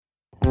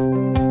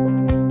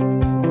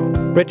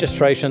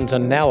Registrations are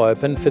now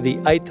open for the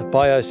 8th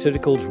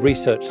Bioceuticals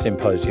Research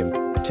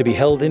Symposium to be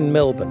held in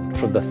Melbourne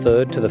from the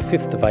 3rd to the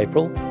 5th of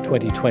April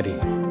 2020.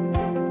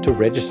 To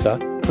register,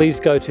 please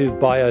go to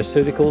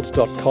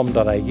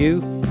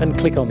bioceuticals.com.au and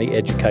click on the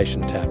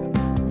Education tab.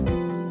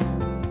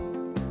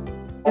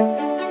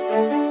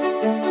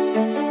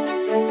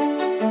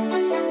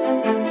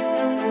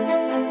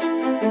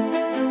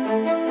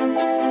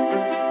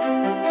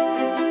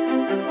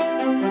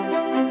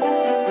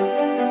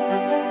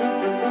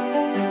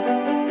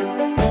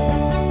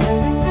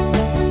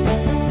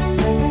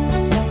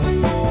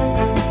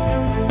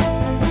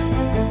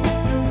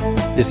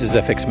 This is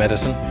FX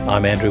Medicine.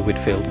 I'm Andrew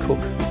Whitfield Cook.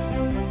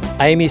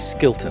 Amy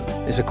Skilton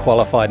is a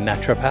qualified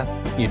naturopath,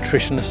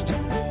 nutritionist,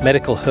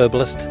 medical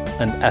herbalist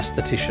and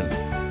aesthetician.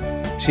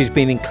 She's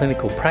been in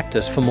clinical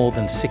practice for more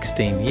than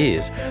 16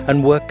 years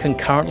and worked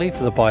concurrently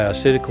for the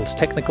Bioceuticals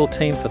technical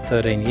team for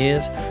 13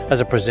 years as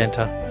a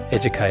presenter,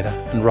 educator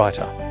and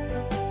writer.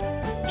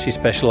 She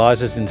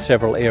specialises in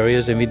several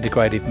areas of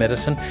integrative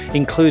medicine,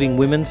 including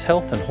women's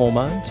health and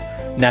hormones,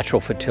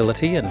 natural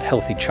fertility and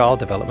healthy child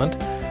development,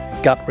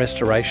 gut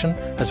restoration,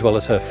 as well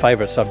as her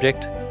favourite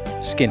subject,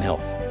 skin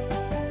health.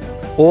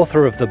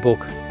 Author of the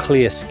book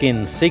Clear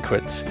Skin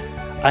Secrets,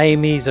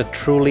 Amy's a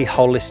truly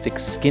holistic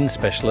skin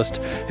specialist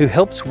who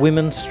helps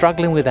women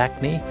struggling with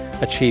acne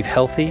achieve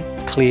healthy,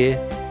 clear,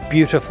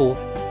 beautiful,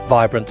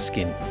 vibrant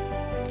skin,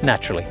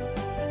 naturally.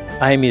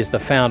 Amy is the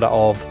founder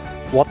of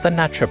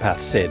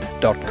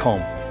whatthenaturopathsaid.com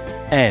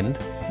and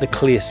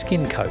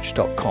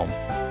theclearskincoach.com.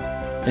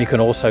 And you can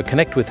also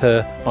connect with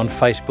her on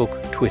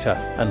Facebook, Twitter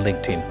and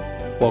LinkedIn.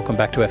 Welcome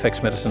back to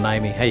FX Medicine,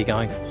 Amy. How are you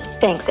going?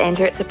 Thanks,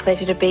 Andrew. It's a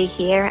pleasure to be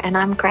here, and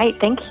I'm great.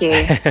 Thank you.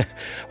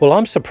 Well,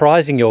 I'm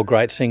surprising you're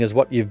great, seeing as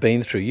what you've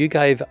been through. You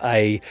gave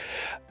a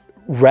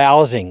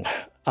rousing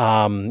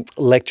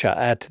lecture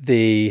at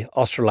the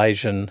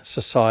Australasian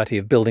Society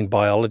of Building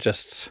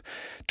Biologists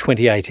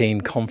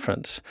 2018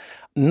 conference,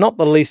 not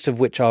the least of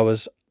which I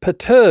was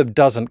perturbed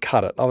doesn't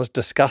cut it. I was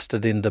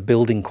disgusted in the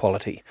building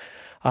quality.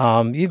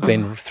 You've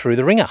been through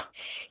the ringer.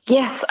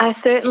 Yes, I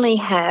certainly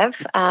have.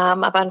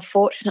 I've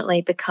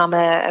unfortunately become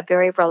a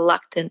very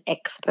reluctant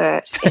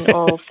expert in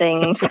all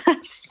things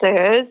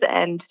SIRS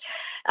and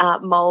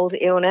mould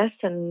illness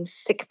and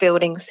sick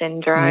building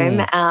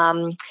syndrome,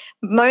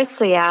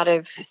 mostly out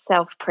of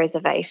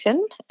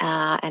self-preservation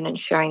and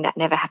ensuring that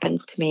never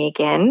happens to me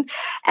again,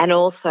 and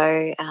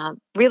also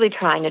really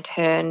trying to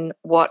turn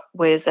what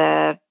was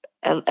an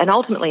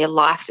ultimately a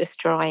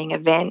life-destroying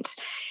event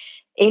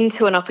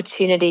into an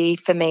opportunity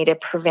for me to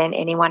prevent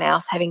anyone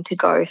else having to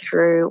go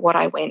through what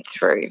I went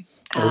through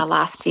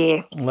last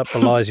year. Well, that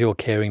belies your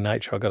caring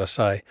nature, I've got to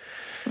say.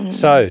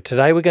 So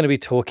today we're going to be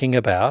talking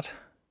about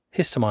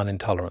histamine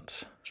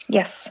intolerance.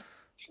 Yes.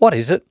 What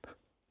is it?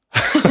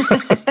 That's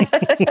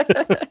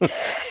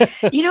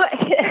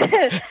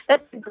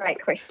a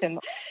great question.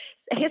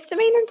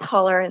 Histamine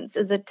intolerance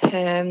is a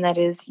term that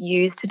is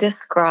used to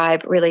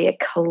describe really a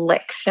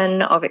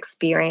collection of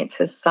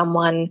experiences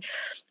someone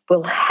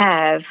will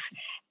have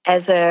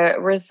as a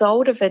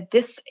result of a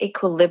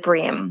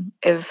disequilibrium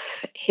of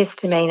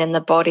histamine in the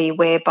body,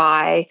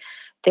 whereby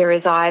there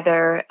is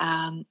either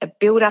a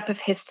buildup of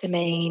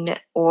histamine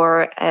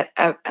or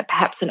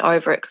perhaps an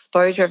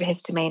overexposure of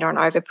histamine or an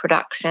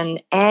overproduction,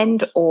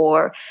 and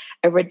or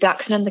a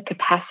reduction in the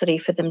capacity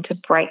for them to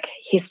break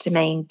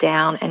histamine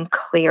down and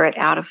clear it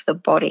out of the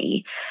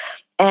body.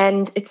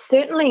 And it's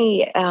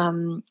certainly,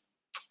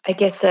 I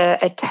guess,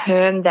 a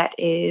term that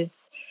is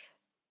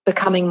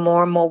becoming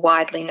more and more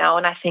widely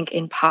known, I think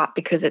in part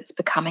because it's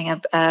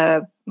becoming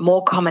a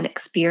more common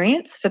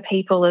experience for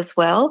people as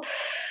well.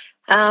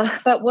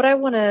 But what I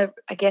want to,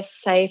 I guess,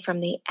 say from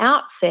the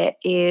outset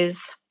is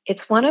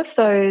it's one of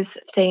those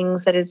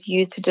things that is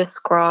used to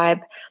describe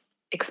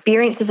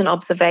experiences and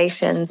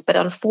observations, but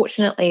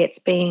unfortunately it's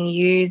being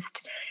used,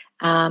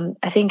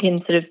 I think, in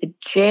sort of the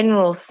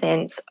general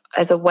sense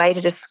as a way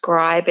to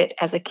describe it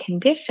as a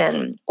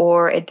condition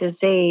or a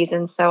disease.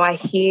 And so I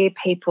hear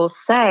people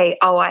say,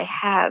 oh, I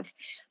have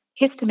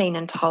histamine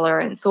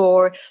intolerance,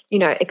 or,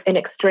 an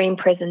extreme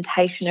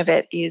presentation of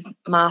it is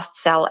mast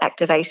cell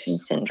activation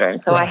syndrome.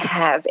 So right. I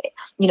have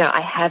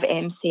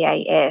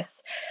MCAS.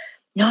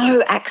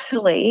 No,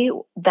 actually,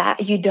 that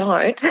you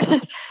don't.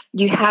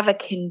 You have a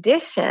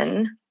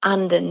condition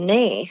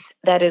underneath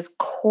that is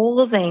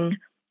causing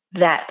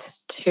that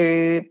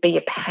to be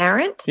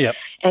apparent,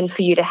 and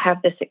for you to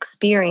have this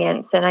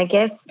experience. And I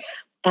guess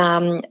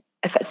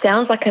if it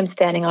sounds like I'm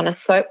standing on a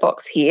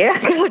soapbox here,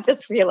 I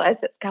just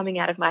realised it's coming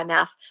out of my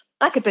mouth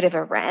like a bit of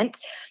a rant.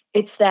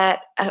 It's that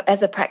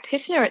as a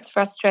practitioner, it's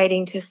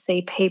frustrating to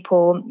see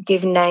people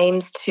give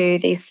names to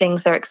these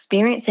things they're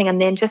experiencing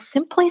and then just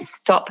simply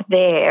stop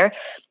there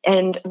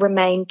and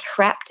remain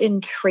trapped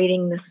in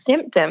treating the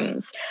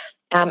symptoms,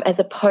 as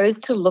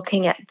opposed to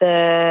looking at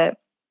the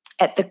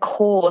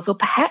cause, or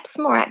perhaps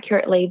more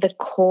accurately, the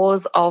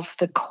cause of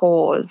the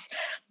cause.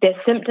 Their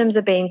symptoms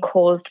are being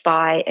caused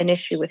by an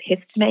issue with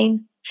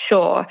histamine,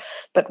 sure,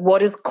 but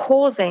what is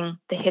causing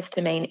the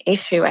histamine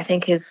issue, I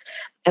think, is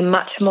a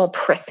much more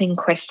pressing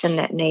question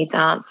that needs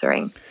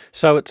answering.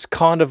 So it's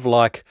kind of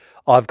like,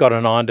 I've got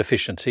an iron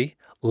deficiency,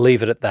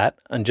 leave it at that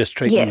and just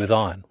treat me Yes. with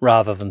iron,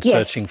 rather than Yes.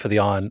 searching for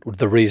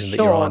the reason that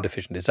you're iron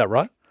deficient. Is that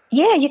right?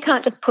 Yeah, you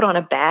can't just put on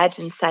a badge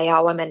and say,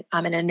 "Oh, I'm an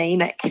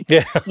anemic."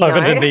 Yeah, I'm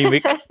an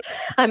anemic.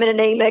 I'm an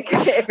anemic.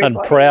 And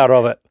proud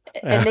of it.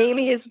 Yeah.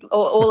 Anemia is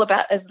all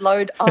about is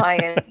low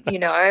iron,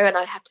 and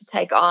I have to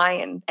take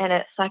iron, and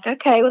it's like,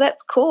 okay, well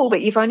that's cool,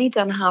 but you've only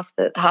done half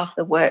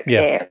the work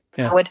there.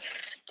 Yeah.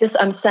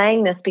 I'm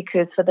saying this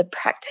because for the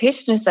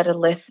practitioners that are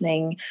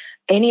listening,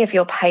 any of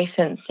your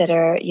patients that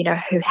are,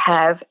 who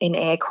have, in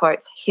air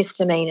quotes,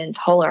 histamine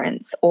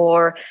intolerance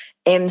or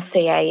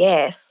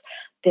MCAS,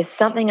 there's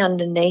something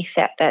underneath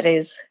that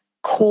is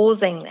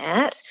causing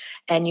that,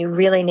 and you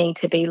really need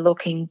to be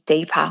looking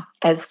deeper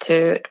as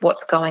to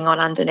what's going on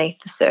underneath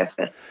the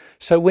surface.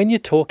 So when you're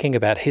talking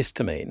about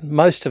histamine,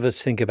 most of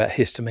us think about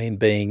histamine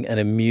being an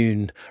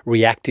immune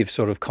reactive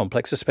sort of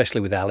complex, especially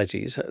with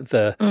allergies,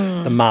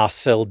 the mast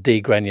cell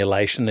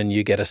degranulation, and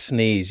you get a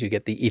sneeze, you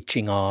get the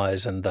itching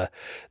eyes and the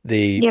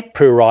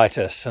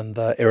pruritus and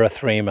the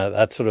erythema,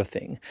 that sort of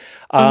thing.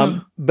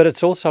 But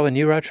it's also a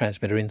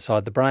neurotransmitter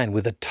inside the brain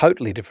with a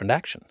totally different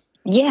action.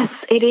 Yes,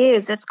 it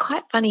is. It's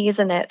quite funny,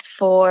 isn't it?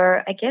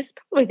 For, I guess,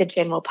 probably the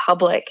general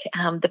public,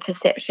 the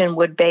perception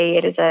would be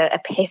it is a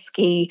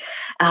pesky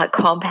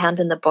compound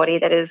in the body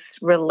that is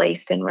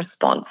released in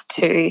response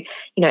to,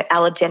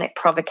 allergenic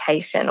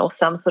provocation or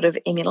some sort of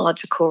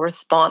immunological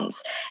response.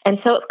 And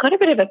so it's got a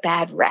bit of a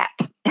bad rap.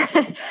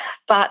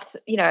 But,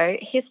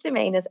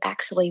 histamine is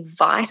actually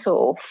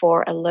vital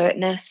for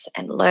alertness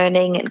and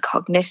learning and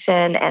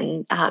cognition,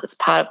 and it's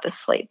part of the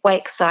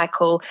sleep-wake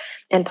cycle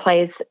and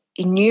plays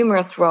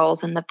numerous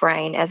roles in the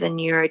brain as a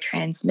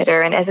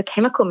neurotransmitter and as a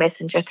chemical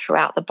messenger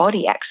throughout the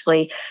body,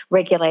 actually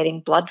regulating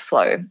blood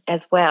flow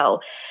as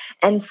well.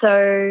 And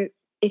so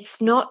it's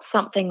not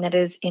something that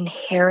is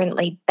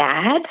inherently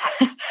bad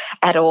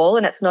at all,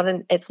 and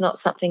it's not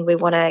something we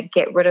want to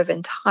get rid of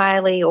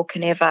entirely or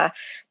can ever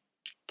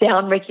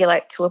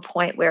downregulate to a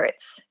point where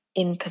it's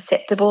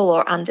imperceptible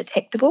or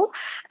undetectable.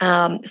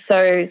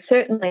 So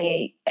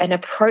certainly an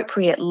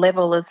appropriate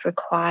level is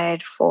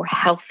required for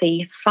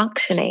healthy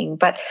functioning.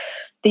 But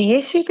the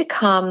issue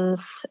becomes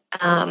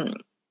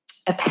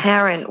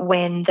apparent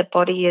when the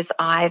body is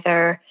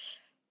either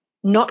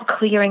not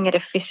clearing it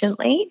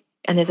efficiently,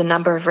 and there's a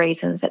number of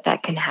reasons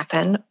that can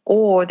happen,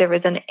 or there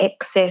is an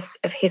excess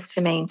of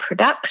histamine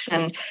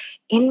production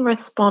in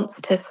response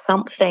to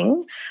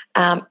something,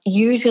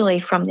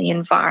 usually from the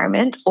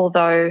environment,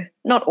 although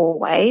not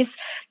always.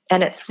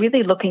 And it's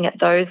really looking at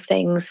those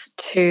things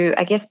to,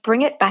 I guess,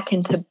 bring it back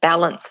into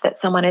balance,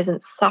 that someone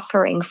isn't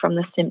suffering from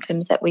the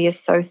symptoms that we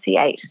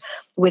associate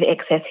with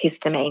excess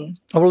histamine.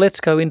 Well, let's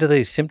go into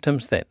these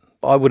symptoms then.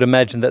 I would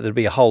imagine that there'd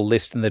be a whole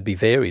list and they'd be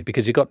varied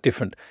because you've got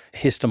different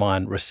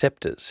histamine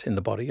receptors in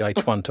the body,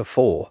 H1 to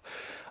 4.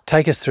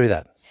 Take us through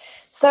that.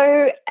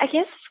 So I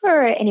guess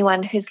for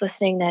anyone who's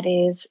listening that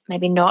is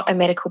maybe not a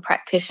medical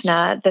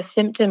practitioner, the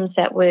symptoms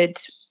that would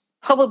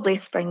probably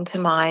spring to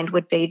mind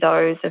would be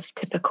those of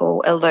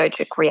typical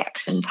allergic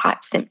reaction type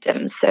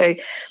symptoms. So,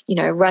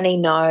 runny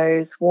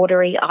nose,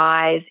 watery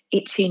eyes,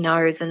 itchy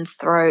nose and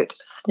throat,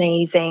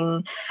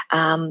 sneezing,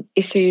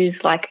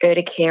 issues like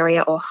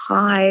urticaria or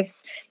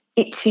hives,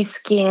 itchy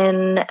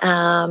skin,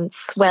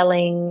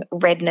 swelling,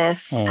 redness,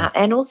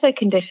 and also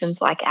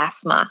conditions like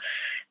asthma.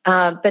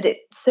 But it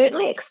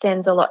certainly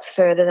extends a lot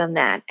further than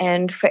that.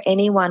 And for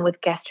anyone with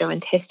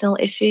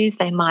gastrointestinal issues,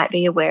 they might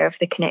be aware of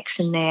the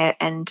connection there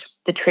and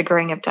the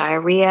triggering of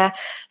diarrhea.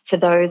 For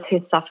those who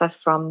suffer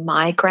from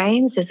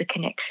migraines, there's a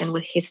connection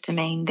with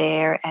histamine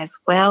there as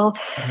well.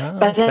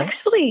 But it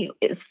actually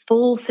is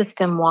full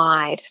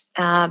system-wide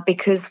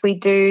because we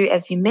do,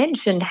 as you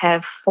mentioned,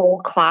 have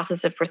 4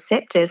 classes of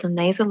receptors, and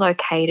these are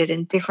located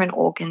in different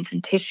organs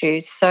and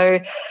tissues. So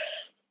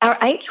our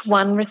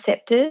H1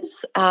 receptors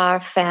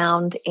are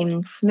found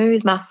in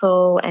smooth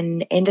muscle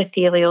and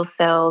endothelial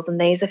cells, and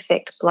these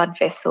affect blood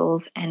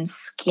vessels and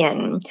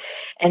skin.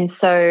 And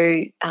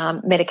so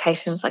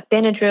medications like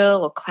Benadryl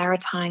or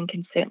Claritine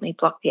can certainly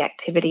block the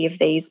activity of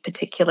these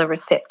particular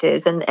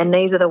receptors. And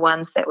these are the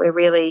ones that we're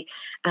really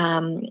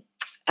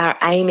are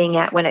aiming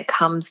at when it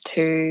comes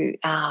to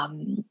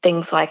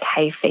things like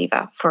hay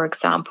fever, for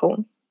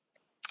example.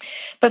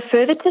 But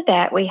further to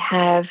that, we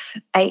have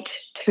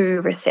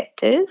H2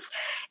 receptors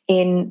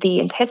in the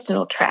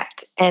intestinal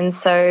tract. And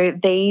so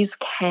these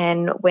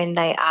can, when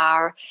they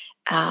are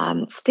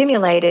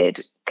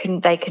stimulated,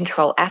 they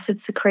control acid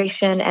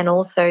secretion and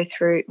also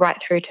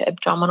right through to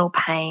abdominal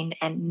pain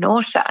and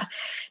nausea.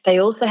 They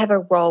also have a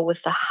role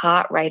with the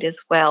heart rate as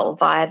well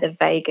via the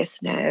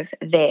vagus nerve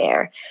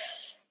there.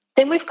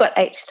 Then we've got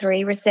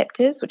H3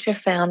 receptors, which are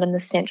found in the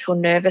central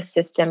nervous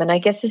system. And I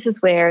guess this is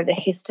where the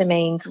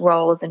histamine's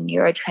role as a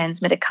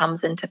neurotransmitter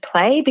comes into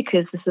play,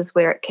 because this is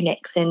where it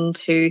connects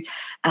into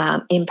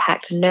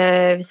impact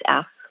nerves,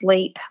 our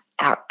sleep,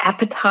 our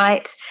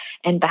appetite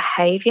and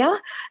behaviour.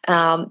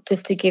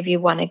 Just to give you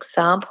one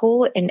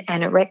example, in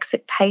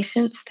anorexic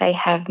patients, they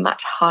have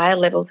much higher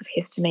levels of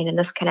histamine, and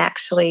this can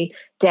actually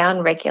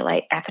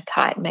downregulate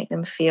appetite, make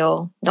them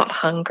feel not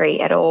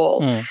hungry at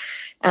all.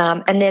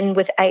 And then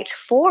with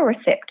H4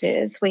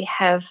 receptors, we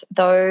have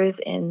those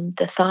in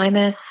the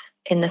thymus,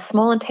 in the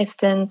small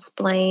intestine,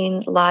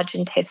 spleen, large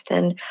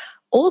intestine,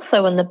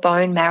 also in the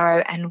bone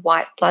marrow and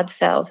white blood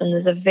cells. And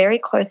there's a very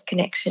close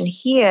connection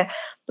here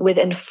with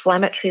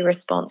inflammatory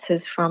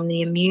responses from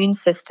the immune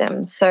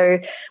system. So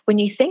when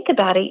you think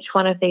about each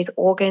one of these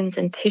organs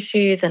and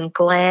tissues and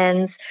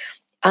glands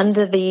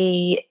under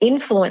the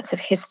influence of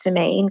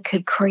histamine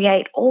could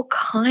create all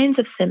kinds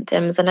of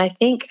symptoms. And I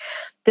think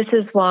this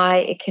is why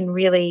it can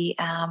really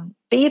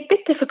be a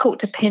bit difficult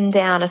to pin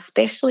down,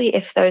 especially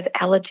if those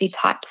allergy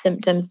type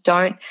symptoms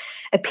don't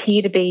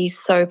appear to be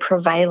so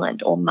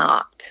prevalent or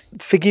marked.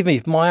 Forgive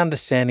me, my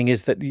understanding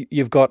is that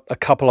you've got a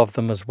couple of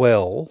them as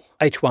well,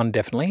 H1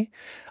 definitely,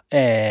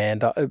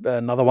 and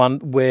another one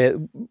where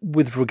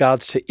with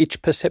regards to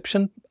itch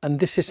perception, and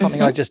this is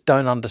something I just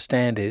don't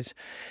understand, is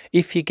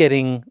if you're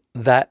getting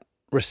that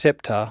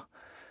receptor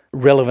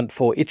relevant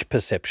for itch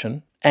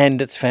perception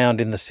and it's found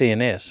in the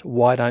CNS,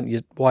 why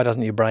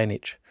doesn't your brain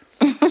itch?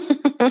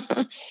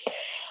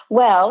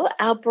 Well,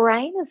 our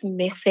brain is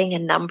missing a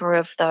number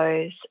of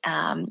those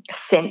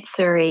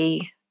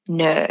sensory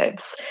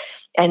nerves.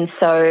 And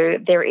so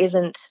there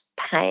isn't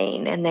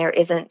pain and there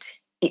isn't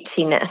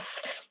itchiness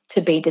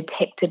to be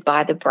detected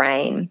by the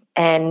brain.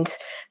 And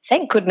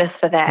thank goodness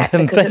for that,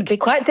 because it'd be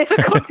quite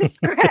difficult to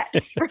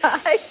scratch,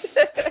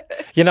 right?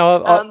 You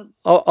know,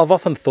 I've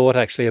often thought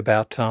actually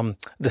about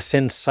the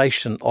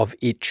sensation of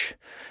itch.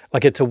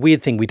 Like, it's a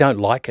weird thing. We don't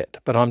like it,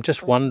 but I'm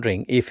just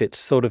wondering if it's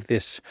sort of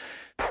this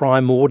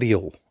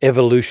primordial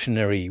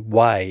evolutionary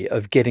way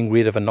of getting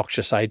rid of a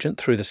noxious agent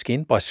through the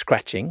skin by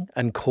scratching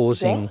and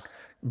causing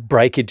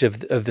breakage of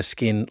the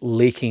skin,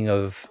 leaking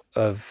of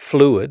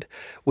fluid,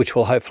 which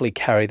will hopefully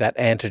carry that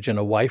antigen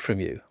away from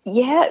you.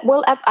 Yeah,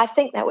 well, I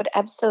think that would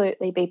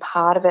absolutely be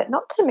part of it.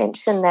 Not to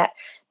mention that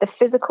the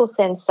physical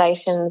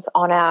sensations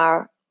on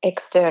our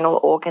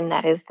external organ,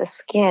 that is the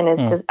skin,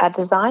 are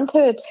designed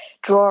to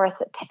draw us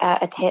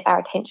our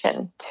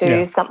attention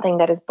to something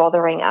that is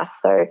bothering us.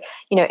 So,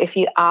 you know, if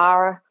you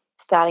are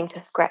starting to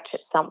scratch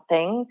at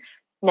something,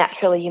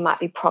 naturally you might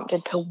be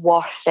prompted to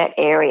wash that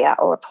area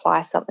or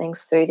apply something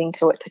soothing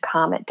to it to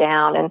calm it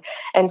down.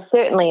 And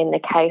certainly in the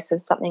case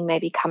of something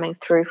maybe coming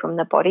through from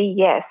the body,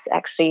 yes,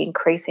 actually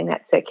increasing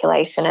that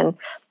circulation and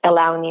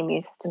allowing the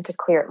immune system to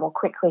clear it more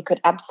quickly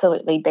could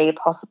absolutely be a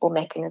possible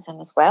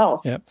mechanism as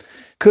well. Yeah.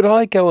 Could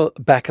I go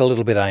back a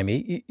little bit,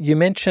 Amy? You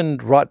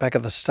mentioned right back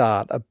at the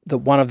start that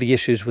one of the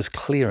issues was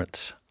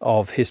clearance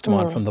of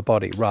histamine from the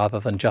body rather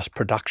than just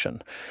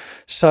production.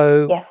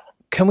 So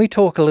can we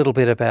talk a little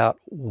bit about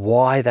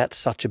why that's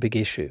such a big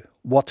issue?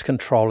 What's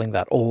controlling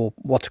that, or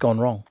what's gone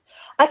wrong?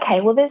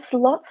 Okay, well, there's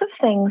lots of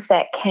things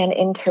that can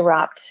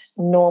interrupt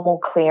normal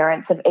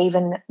clearance of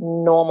even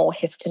normal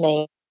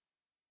histamine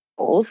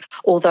levels,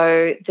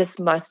 although this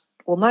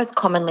will most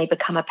commonly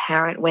become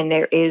apparent when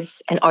there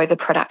is an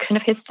overproduction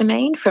of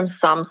histamine from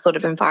some sort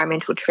of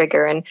environmental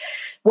trigger. And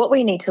what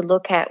we need to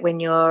look at when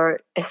you're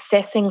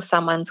assessing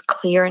someone's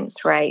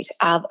clearance rate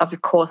are,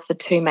 of course, the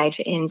two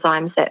major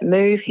enzymes that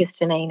move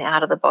histamine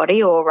out of the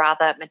body, or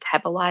rather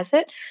metabolize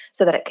it,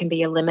 so that it can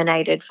be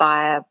eliminated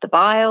via the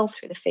bile,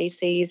 through the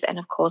feces, and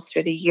of course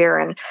through the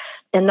urine.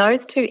 And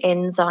those two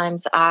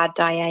enzymes are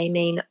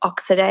diamine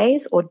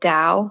oxidase, or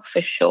DAO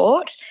for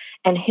short,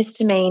 and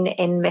histamine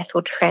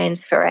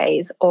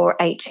N-methyltransferase, or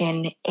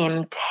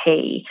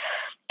HNMT.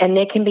 And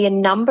there can be a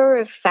number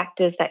of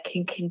factors that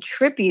can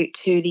contribute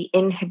to the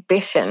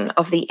inhibition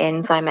of the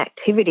enzyme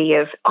activity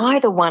of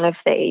either one of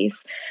these.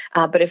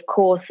 But of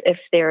course,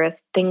 if there are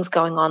things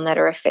going on that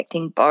are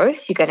affecting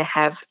both, you're going to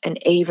have an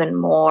even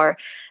more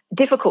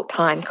difficult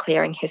time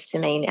clearing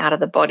histamine out of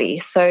the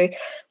body. So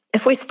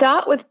if we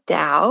start with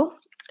DAO,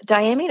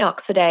 diamine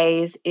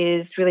oxidase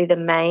is really the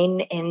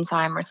main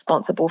enzyme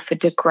responsible for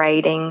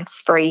degrading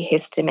free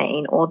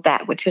histamine, or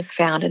that which is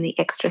found in the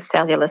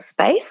extracellular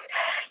space.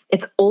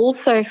 It's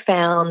also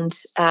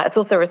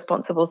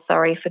responsible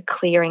for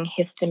clearing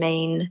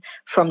histamine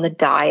from the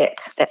diet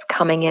that's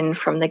coming in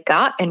from the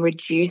gut and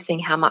reducing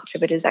how much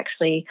of it is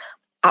actually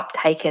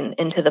uptaken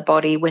into the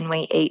body when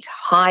we eat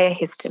higher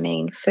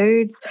histamine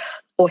foods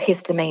or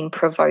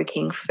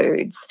histamine-provoking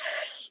foods.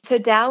 So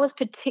DAO is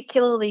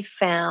particularly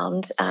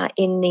found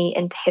in the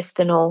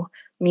intestinal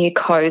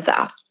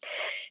mucosa.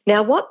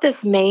 Now, what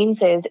this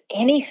means is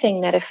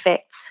anything that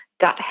affects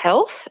gut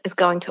health is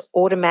going to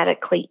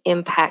automatically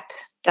impact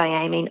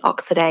diamine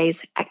oxidase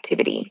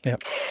activity.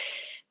 Yep.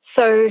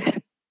 So,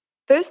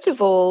 first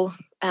of all,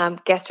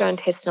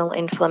 gastrointestinal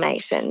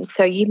inflammation.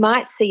 So you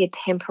might see a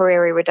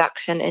temporary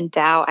reduction in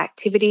DAO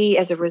activity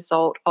as a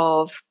result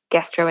of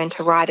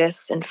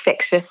gastroenteritis,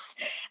 infectious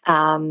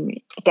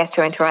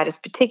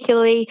gastroenteritis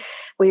particularly.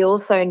 We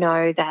also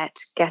know that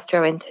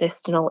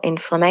gastrointestinal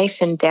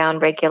inflammation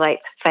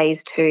downregulates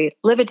phase 2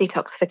 liver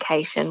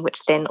detoxification, which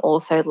then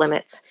also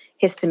limits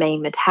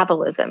histamine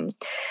metabolism.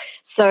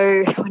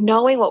 So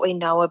knowing what we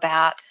know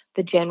about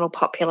the general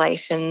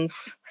population's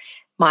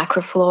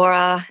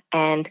microflora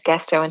and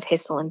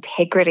gastrointestinal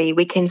integrity,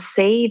 we can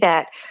see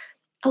that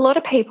a lot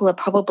of people are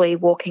probably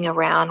walking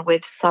around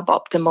with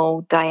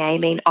suboptimal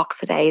diamine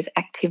oxidase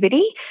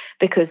activity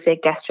because their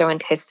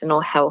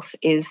gastrointestinal health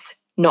is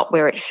not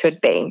where it should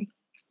be.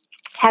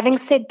 Having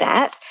said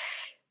that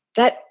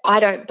I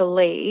don't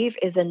believe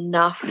is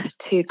enough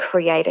to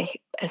create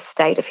a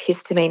state of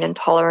histamine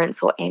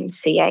intolerance or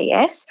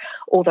MCAS,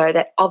 although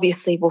that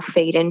obviously will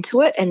feed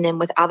into it, and then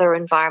with other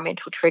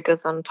environmental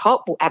triggers on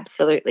top will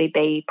absolutely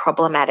be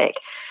problematic.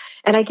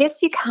 And I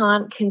guess you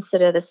can't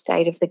consider the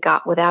state of the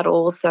gut without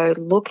also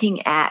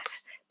looking at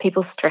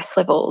people's stress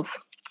levels.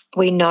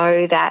 We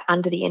know that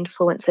under the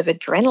influence of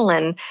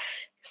adrenaline,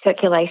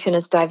 circulation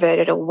is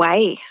diverted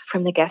away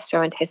from the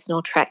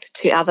gastrointestinal tract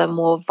to other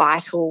more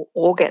vital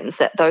organs,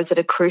 those that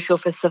are crucial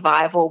for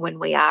survival when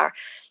we are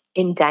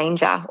in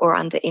danger or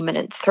under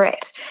imminent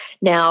threat.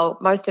 Now,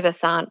 most of us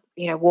aren't,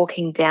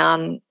 walking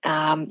down,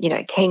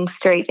 King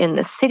Street in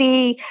the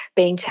city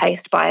being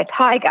chased by a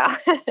tiger.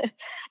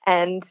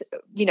 And,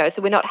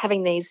 so we're not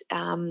having these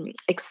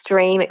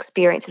extreme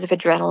experiences of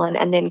adrenaline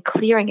and then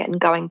clearing it and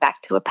going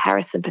back to a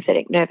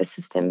parasympathetic nervous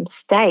system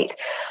state.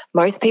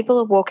 Most people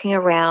are walking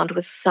around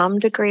with some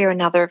degree or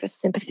another of a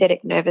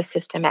sympathetic nervous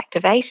system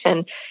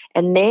activation,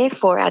 and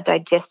therefore our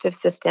digestive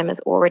system is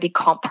already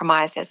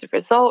compromised as a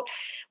result,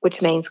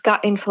 which means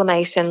gut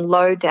inflammation,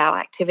 low DAO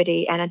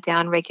activity, and a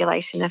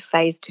downregulation of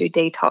phase 2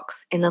 detox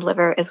in the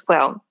liver as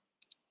well.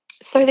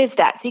 So there's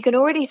that. So you can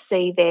already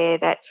see there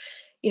that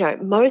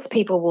most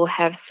people will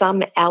have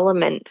some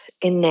element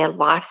in their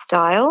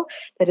lifestyle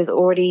that is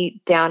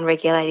already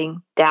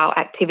down-regulating DAO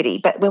activity.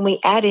 But when we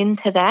add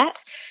into that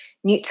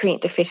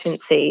nutrient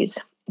deficiencies,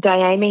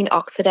 diamine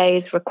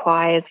oxidase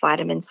requires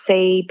vitamin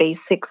C,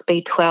 B6,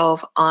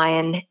 B12,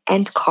 iron,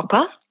 and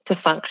copper to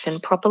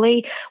function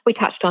properly. We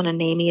touched on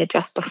anemia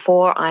just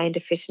before. Iron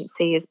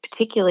deficiency is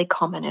particularly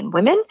common in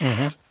women.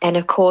 Mm-hmm. And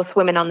of course,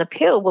 women on the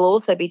pill will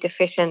also be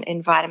deficient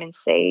in vitamin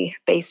C,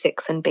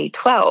 B6, and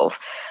B12.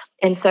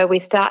 And so we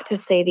start to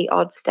see the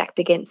odds stacked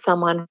against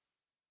someone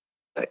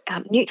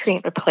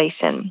nutrient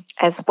repletion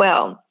as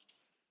well.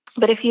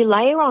 But if you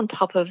layer on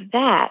top of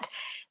that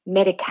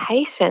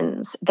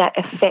medications that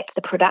affect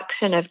the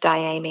production of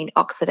diamine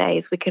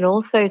oxidase, we can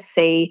also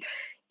see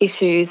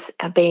issues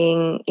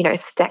being,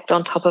 stacked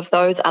on top of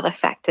those other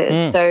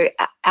factors. So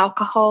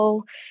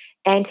alcohol,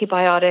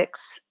 antibiotics,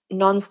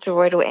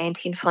 non-steroidal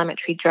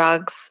anti-inflammatory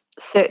drugs,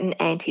 certain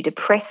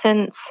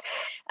antidepressants,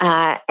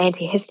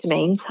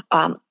 antihistamines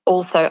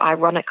also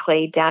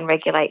ironically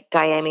downregulate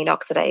diamine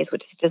oxidase,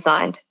 which is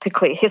designed to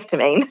clear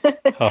histamine,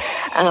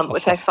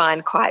 which I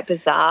find quite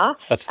bizarre.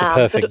 That's the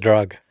perfect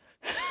drug.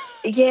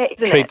 Yeah,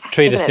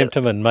 treat a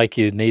symptom and make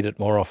you need it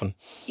more often.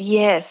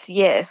 Yes,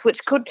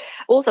 which could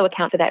also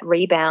account for that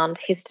rebound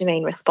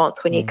histamine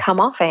response when you come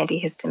off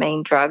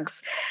antihistamine drugs,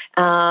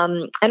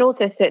 and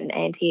also certain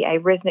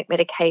anti-arrhythmic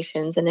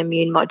medications and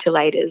immune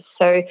modulators.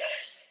 So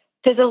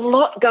there's a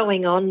lot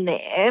going on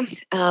there,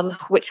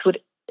 which would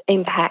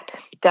impact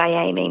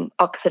diamine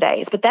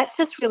oxidase. But that's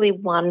just really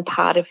one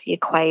part of the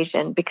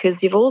equation,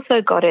 because you've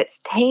also got its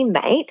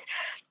teammate,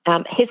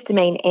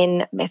 histamine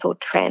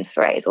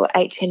N-methyltransferase, or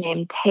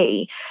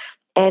HNMT.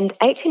 And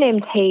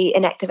HNMT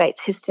inactivates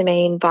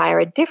histamine via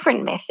a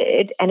different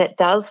method, and it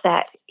does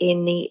that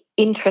in the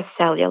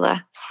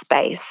intracellular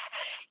space.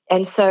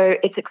 And so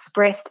it's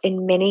expressed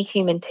in many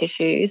human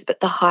tissues,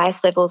 but the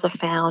highest levels are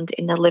found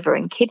in the liver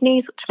and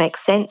kidneys, which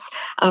makes sense,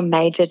 are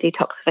major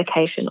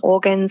detoxification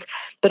organs,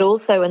 but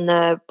also in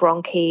the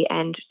bronchi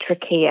and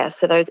trachea,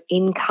 so those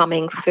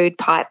incoming food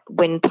pipe,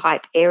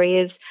 windpipe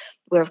areas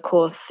where, of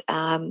course,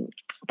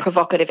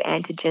 provocative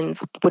antigens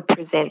would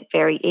present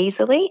very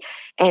easily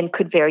and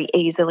could very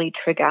easily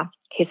trigger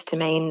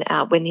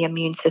histamine when the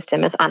immune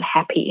system is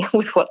unhappy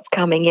with what's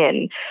coming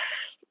in.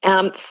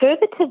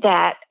 Further to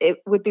that, it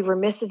would be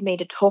remiss of me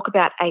to talk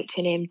about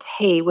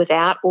HNMT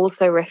without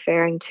also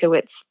referring to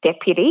its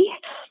deputy,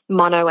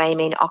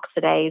 monoamine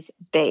oxidase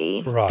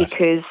B, right,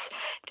 because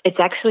it's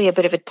actually a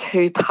bit of a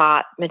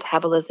two-part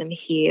metabolism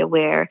here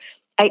where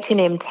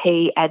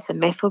HNMT adds a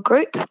methyl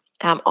group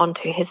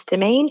onto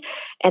histamine,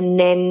 and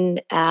then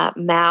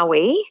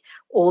MAOI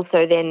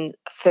also then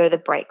further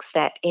breaks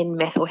that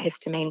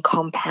N-methylhistamine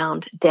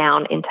compound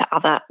down into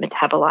other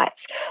metabolites.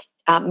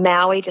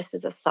 MAOI, just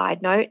as a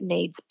side note,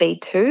 needs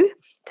B2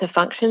 to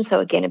function. So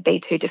again, a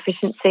B2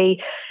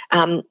 deficiency,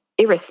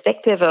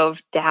 irrespective of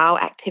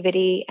DAO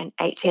activity and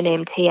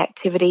HNMT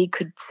activity,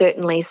 could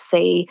certainly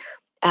see,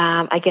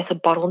 a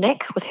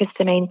bottleneck with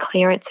histamine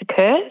clearance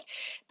occur.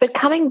 But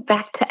coming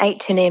back to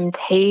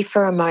HNMT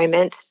for a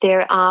moment,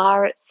 there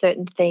are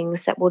certain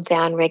things that will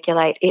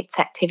downregulate its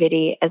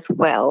activity as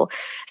well.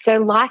 So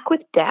like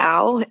with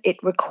DAO, it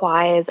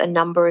requires a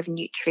number of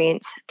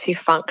nutrients to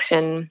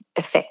function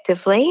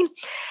effectively.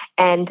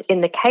 And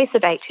in the case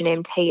of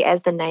HNMT,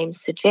 as the name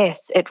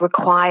suggests, it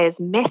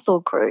requires methyl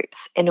groups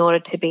in order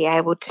to be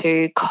able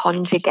to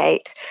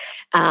conjugate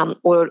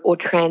or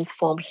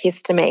transform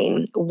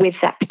histamine with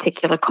that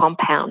particular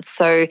compound.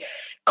 So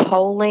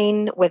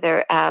choline,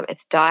 whether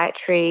it's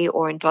dietary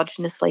or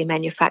endogenously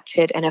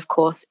manufactured, and of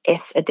course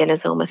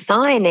S-adenosyl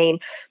methionine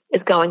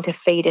is going to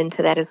feed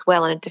into that as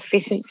well. And a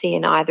deficiency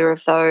in either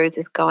of those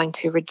is going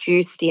to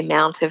reduce the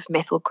amount of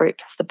methyl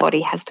groups the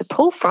body has to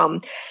pull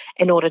from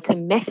in order to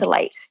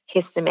methylate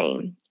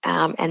histamine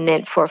and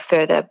then for a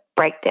further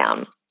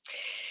breakdown.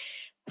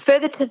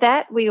 Further to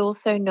that, we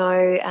also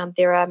know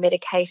there are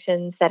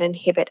medications that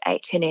inhibit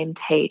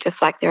HNMT,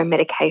 just like there are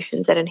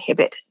medications that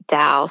inhibit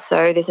DAO.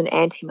 So there's an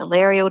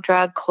anti-malarial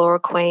drug,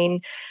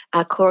 chloroquine,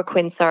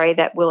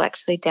 that will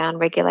actually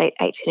downregulate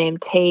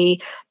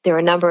HNMT. There are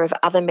a number of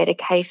other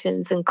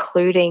medications,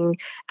 including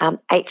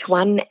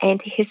H1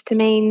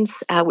 antihistamines,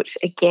 which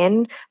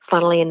again,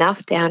 funnily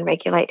enough,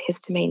 downregulate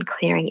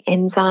histamine-clearing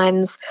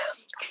enzymes.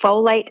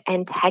 Folate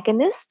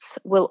antagonists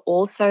will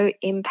also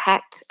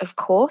impact, of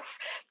course,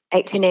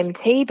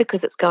 HNMT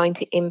because it's going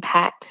to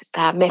impact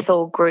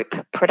methyl group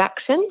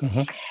production.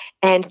 Mm-hmm.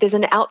 And there's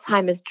an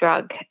Alzheimer's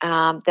drug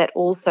that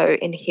also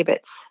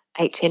inhibits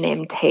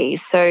HNMT.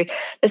 So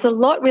there's a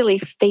lot really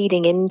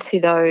feeding into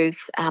those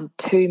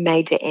two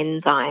major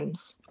enzymes.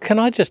 Can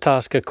I just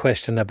ask a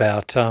question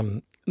about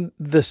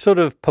the sort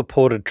of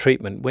purported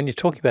treatment when you're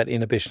talking about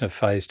inhibition of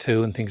phase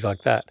 2 and things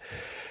like that?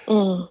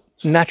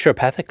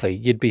 Naturopathically,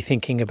 you'd be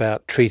thinking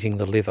about treating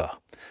the liver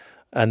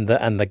and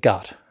the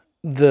gut.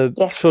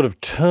 The sort of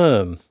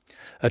term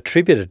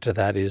attributed to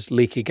that is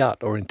leaky gut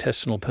or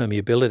intestinal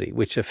permeability,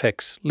 which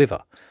affects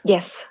liver.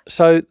 Yes.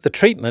 So the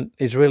treatment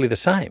is really the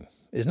same,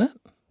 isn't it?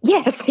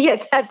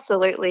 Yes,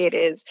 absolutely it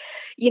is.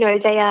 You know,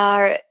 they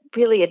are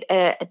really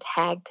a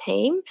tag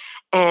team,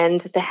 and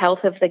the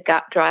health of the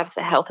gut drives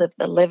the health of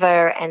the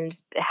liver, and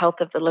the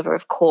health of the liver,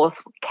 of course,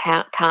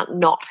 can't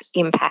not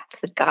impact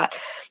the gut.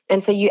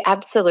 And so you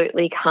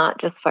absolutely can't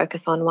just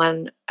focus on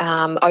one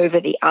over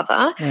the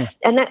other.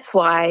 And that's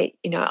why,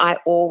 you know, I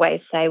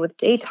always say with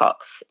detox,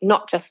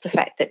 not just the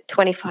fact that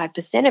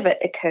 25% of it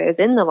occurs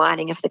in the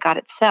lining of the gut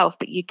itself,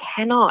 but you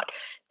cannot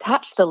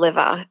touch the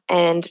liver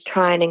and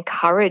try and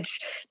encourage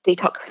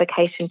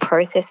detoxification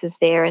processes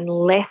there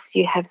unless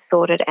you have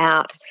sorted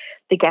out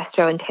the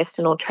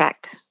gastrointestinal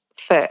tract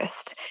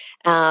first.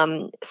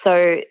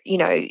 So, you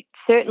know,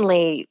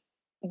 certainly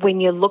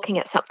when you're looking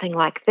at something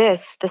like this,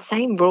 the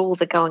same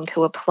rules are going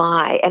to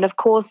apply. And of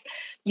course,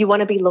 you want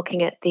to be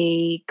looking at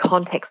the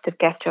context of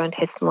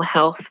gastrointestinal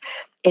health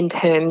in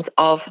terms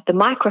of the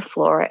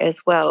microflora as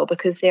well,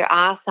 because there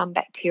are some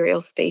bacterial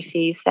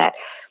species that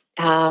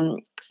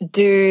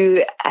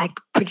do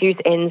produce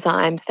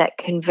enzymes that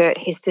convert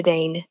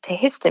histidine to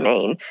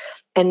histamine,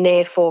 and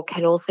therefore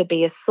can also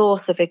be a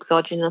source of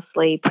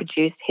exogenously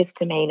produced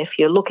histamine if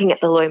you're looking at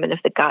the lumen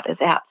of the gut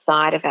as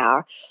outside of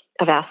our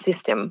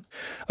system.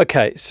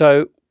 Okay,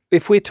 so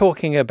if we're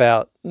talking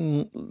about,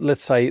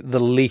 let's say, the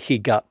leaky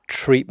gut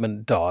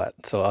treatment diet,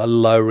 so a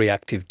low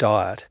reactive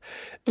diet,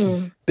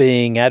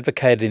 being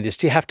advocated in this,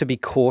 do you have to be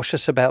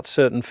cautious about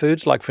certain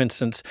foods? Like, for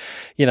instance,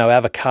 you know,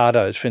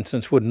 avocados, for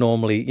instance, would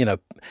normally, you know,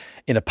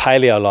 in a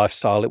paleo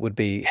lifestyle, it would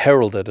be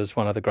heralded as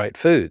one of the great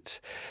foods.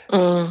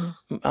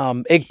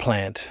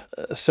 Eggplant,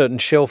 certain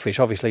shellfish,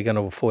 obviously going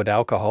to avoid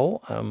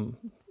alcohol,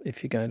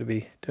 if you're going to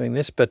be doing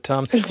this. But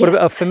what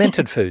about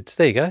fermented foods?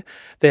 There you go.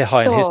 They're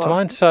high in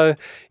histamine. So,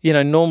 you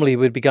know, normally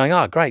we'd be going,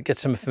 great, get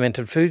some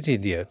fermented foods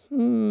into you.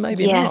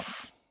 Maybe not.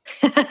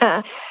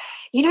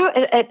 You know,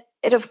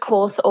 it of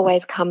course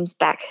always comes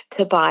back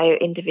to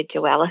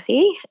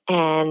bio-individuality,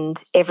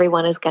 and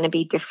everyone is going to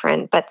be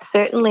different. But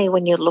certainly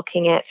when you're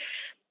looking at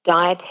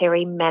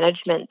dietary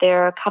management,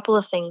 there are a couple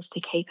of things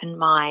to keep in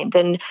mind.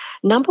 And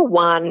number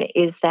one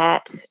is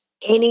that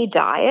any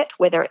diet,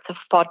 whether it's a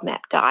FODMAP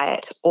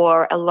diet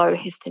or a low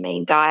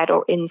histamine diet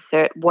or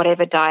insert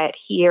whatever diet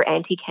here,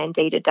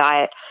 anti-candida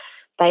diet,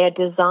 they are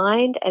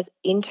designed as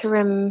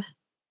interim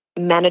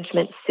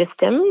management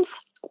systems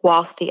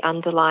whilst the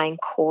underlying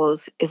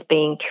cause is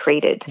being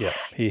treated.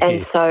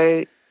 And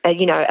so,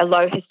 you know, a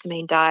low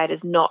histamine diet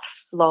is not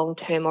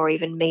long-term or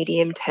even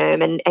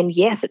medium-term. And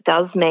yes, it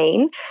does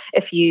mean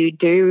if you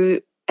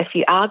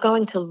are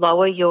going to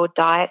lower your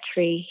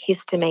dietary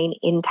histamine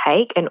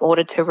intake in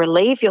order to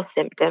relieve your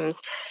symptoms,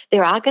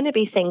 there are going to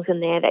be things in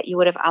there that you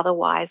would have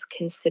otherwise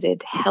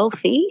considered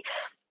healthy,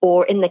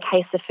 or in the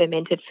case of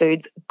fermented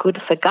foods, good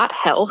for gut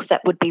health,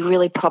 that would be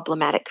really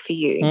problematic for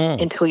you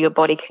until your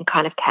body can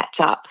kind of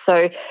catch up.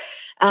 So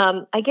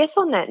I guess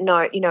on that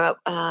note, you know,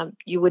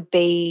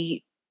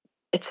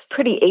 it's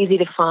pretty easy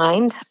to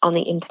find on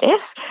the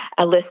internet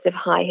a list of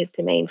high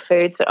histamine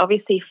foods, but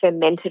obviously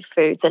fermented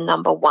foods are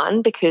number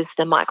one because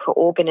the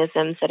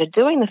microorganisms that are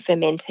doing the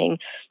fermenting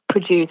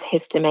produce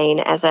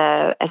histamine as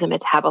a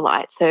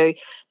metabolite. So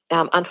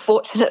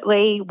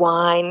Unfortunately,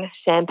 wine,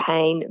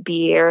 champagne,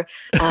 beer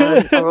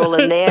are all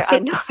in there. I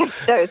know, I'm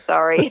so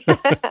sorry.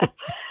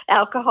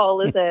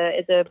 Alcohol is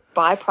a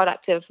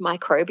byproduct of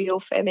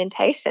microbial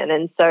fermentation,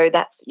 and so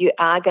you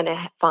are going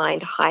to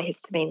find high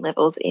histamine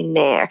levels in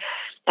there.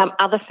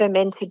 Other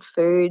fermented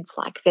foods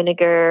like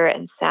vinegar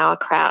and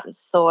sauerkraut and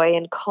soy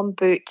and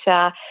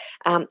kombucha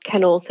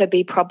can also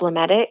be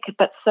problematic,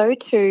 but so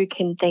too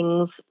can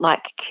things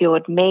like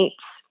cured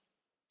meats,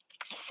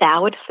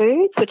 soured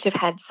foods, which have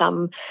had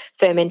some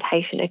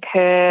fermentation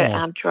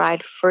occur,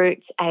 dried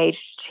fruits,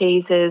 aged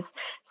cheeses,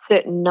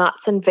 certain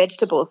nuts and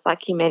vegetables,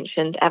 like you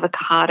mentioned,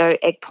 avocado,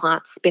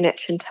 eggplant,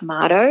 spinach and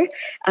tomato,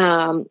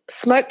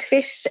 smoked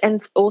fish,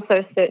 and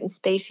also certain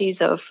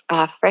species of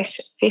fresh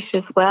fish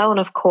as well. And,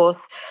 of course,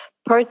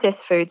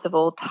 processed foods of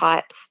all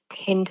types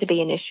tend to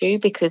be an issue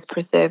because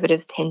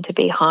preservatives tend to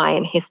be high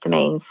in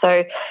histamine.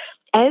 So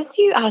as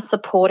you are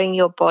supporting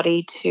your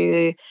body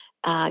to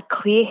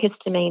clear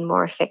histamine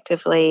more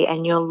effectively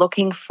and you're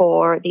looking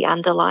for the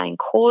underlying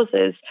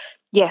causes,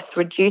 yes,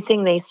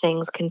 reducing these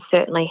things can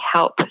certainly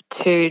help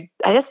to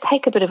just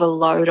take a bit of a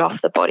load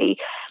off the body.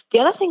 The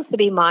other things to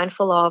be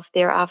mindful of,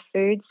 there are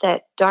foods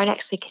that don't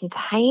actually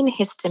contain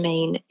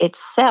histamine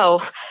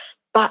itself,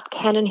 but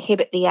can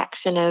inhibit the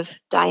action of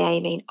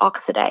diamine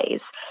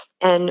oxidase.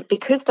 And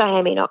because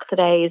diamine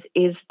oxidase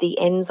is the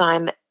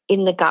enzyme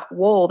in the gut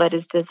wall that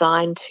is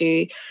designed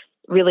to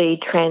really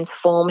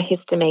transform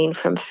histamine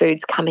from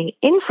foods coming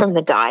in from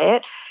the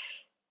diet,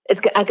 it's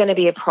going to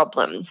be a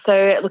problem.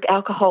 So, look,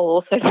 alcohol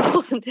also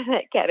falls into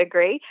that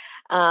category,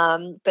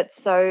 but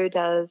so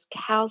does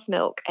cow's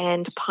milk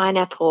and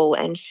pineapple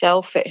and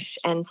shellfish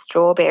and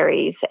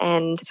strawberries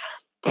and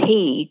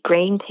tea,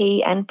 green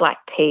tea and black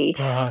tea.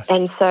 Right.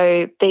 And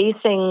so these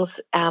things,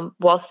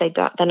 whilst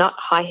they're not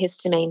high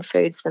histamine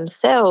foods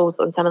themselves,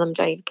 and some of them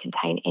don't even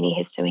contain any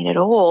histamine at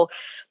all,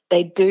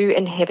 they do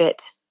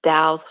inhibit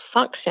DAO's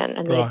function,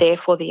 and they're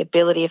therefore the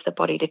ability of the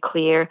body to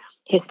clear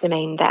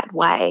histamine that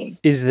way.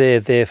 Is there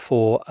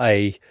therefore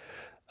a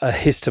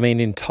histamine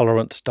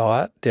intolerance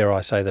diet, dare I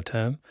say the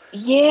term?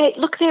 Yeah,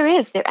 look, there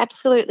is. There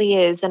absolutely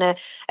is. And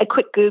a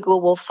quick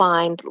Google will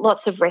find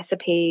lots of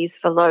recipes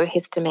for low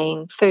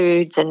histamine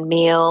foods and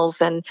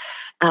meals and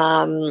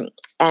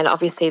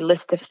obviously a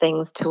list of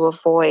things to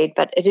avoid.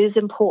 But it is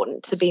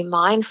important to be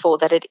mindful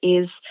that it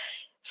is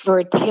for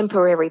a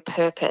temporary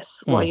purpose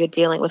while you're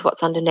dealing with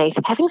what's underneath.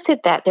 Having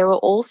said that, there are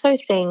also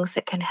things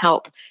that can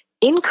help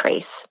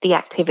increase the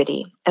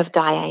activity of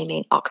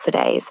diamine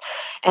oxidase.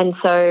 And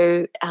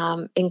so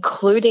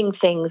including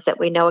things that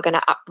we know are going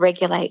to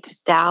upregulate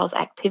DAO's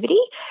activity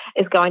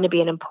is going to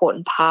be an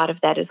important part of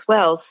that as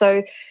well.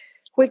 So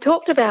we've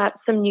talked about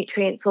some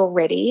nutrients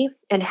already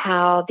and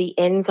how the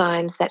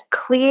enzymes that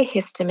clear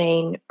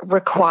histamine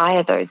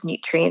require those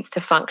nutrients to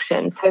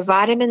function. So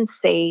vitamin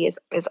C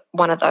is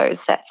one of those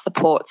that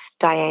supports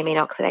diamine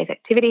oxidase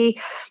activity.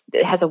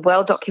 It has a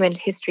well-documented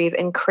history of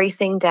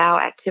increasing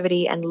DAO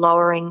activity and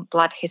lowering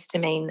blood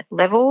histamine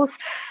levels.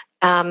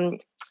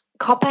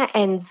 Copper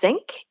and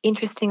zinc,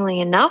 interestingly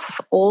enough,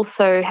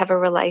 also have a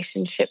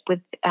relationship with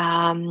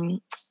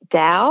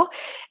DAO,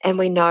 and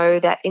we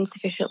know that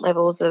insufficient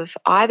levels of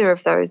either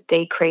of those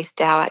decrease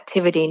DAO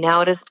activity.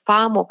 Now, it is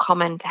far more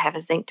common to have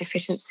a zinc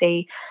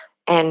deficiency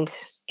and,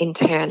 in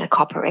turn, a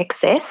copper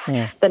excess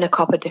than a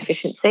copper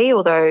deficiency,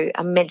 although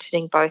I'm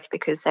mentioning both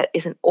because that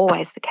isn't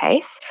always the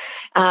case.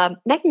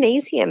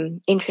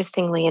 Magnesium,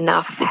 interestingly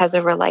enough, has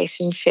a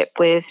relationship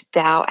with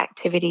DAO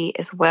activity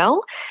as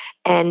well,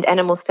 and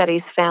animal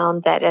studies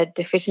found that a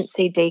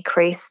deficiency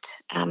decreased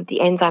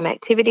the enzyme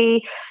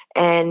activity,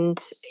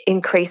 and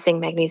increasing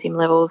magnesium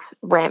levels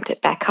ramped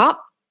it back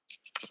up.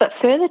 But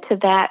further to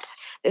that,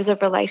 there's a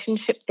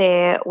relationship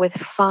there with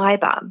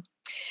fibre.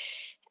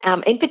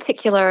 In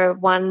particular,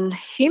 one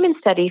human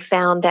study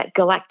found that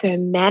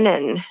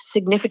galactomannan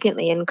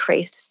significantly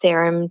increased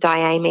serum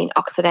diamine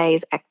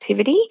oxidase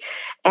activity,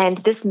 and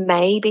this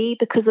may be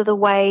because of the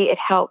way it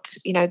helped,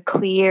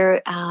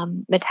 clear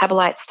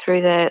metabolites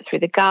through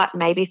the gut,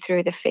 maybe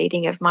through the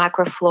feeding of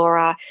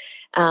microflora.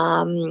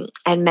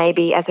 And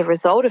maybe as a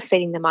result of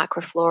feeding the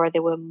microflora,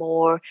 there were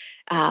more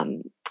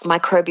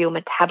microbial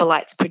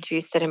metabolites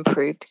produced that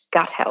improved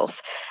gut health.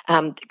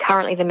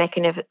 Currently,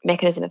 the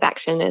mechanism of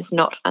action is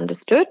not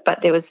understood,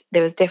 but there was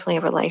definitely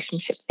a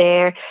relationship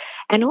there.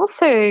 And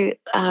also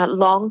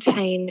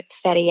long-chain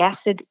fatty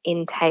acid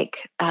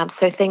intake,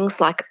 so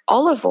things like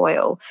olive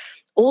oil,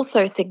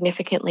 also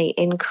significantally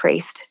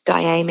increased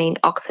diamine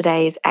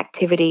oxidase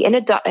activity in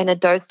a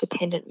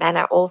dose-dependent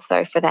manner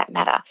also, for that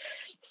matter.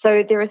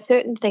 So there are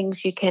certain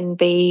things you can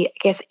be,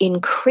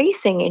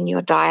 increasing in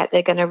your diet.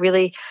 They're going to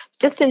really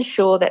just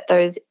ensure that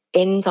those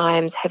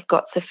enzymes have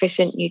got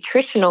sufficient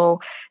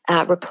nutritional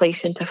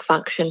repletion to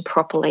function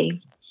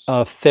properly.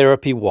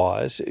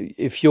 Therapy-wise,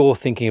 if you're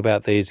thinking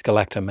about these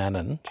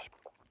galactomannans,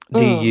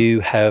 do you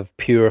have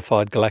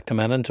purified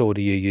galactomannans, or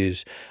do you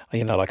use,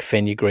 like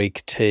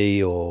fenugreek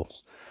tea or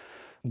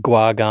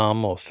guar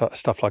gum or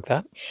stuff like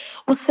that?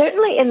 Well,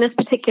 certainly in this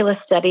particular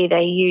study,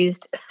 they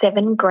used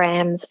 7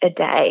 grams a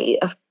day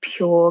of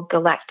pure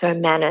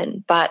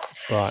galactomannan. But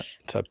Right,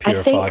 so I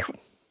think, purified.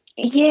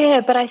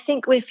 yeah, but I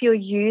think if you're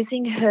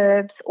using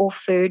herbs or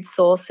food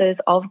sources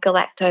of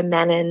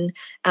galactomannan,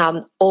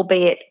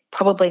 albeit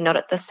probably not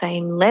at the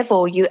same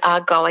level, you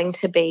are going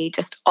to be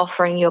just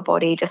offering your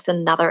body just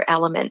another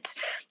element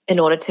in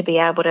order to be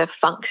able to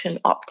function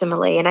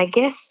optimally. And I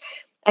guess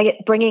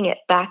bringing it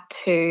back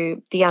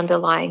to the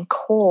underlying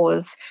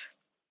cause,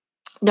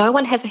 no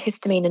one has a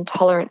histamine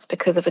intolerance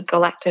because of a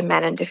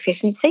galactomannan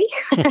deficiency.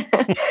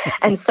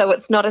 And so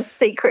it's not a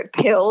secret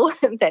pill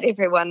that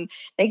everyone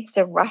needs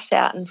to rush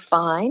out and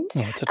find.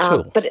 Yeah, it's a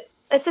tool. But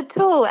it's a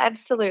tool,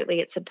 absolutely,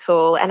 it's a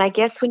tool. And I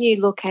guess when you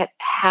look at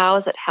how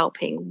is it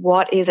helping,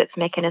 what is its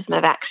mechanism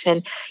of action,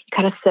 you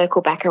kind of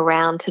circle back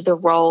around to the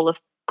role of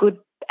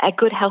a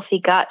good healthy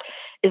gut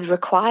is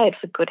required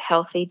for good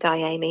healthy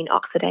diamine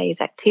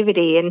oxidase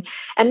activity.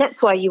 And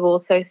that's why you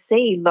also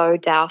see low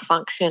DAO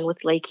function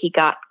with leaky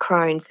gut,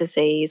 Crohn's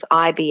disease,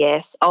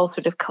 IBS,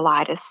 ulcerative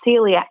colitis,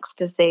 celiac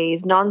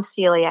disease,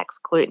 non-celiac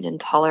gluten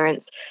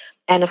intolerance,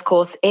 and of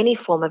course any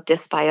form of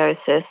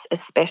dysbiosis,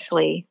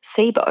 especially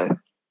SIBO.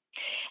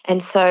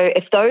 And so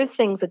if those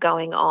things are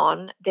going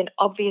on, then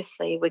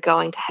obviously we're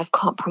going to have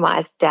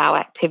compromised DAO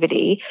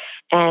activity,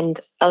 and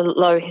a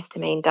low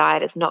histamine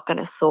diet is not going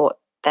to sort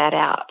that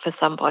out for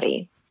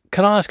somebody.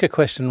 Can I ask a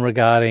question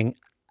regarding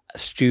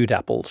stewed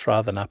apples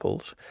rather than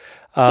apples?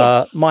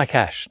 Yes. Mike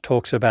Ash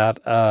talks about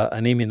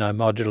an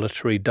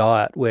immunomodulatory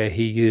diet where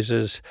he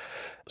uses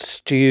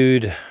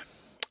stewed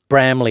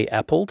Bramley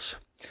apples.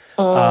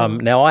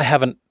 Now, I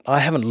haven't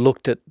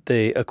looked at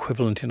the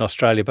equivalent in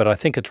Australia, but I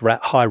think it's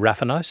high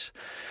raffinose.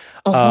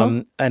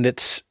 And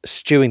it's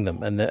stewing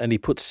them, and he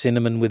puts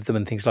cinnamon with them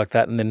and things like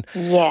that, and then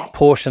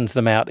portions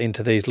them out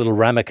into these little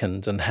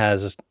ramekins and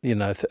has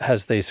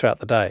these throughout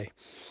the day.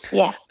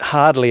 Yeah.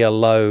 Hardly a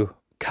low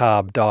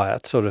carb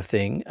diet sort of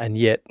thing, and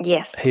yet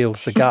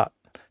heals the gut.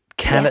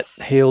 Can it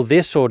heal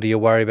this, or do you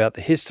worry about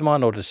the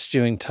histamine, or does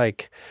stewing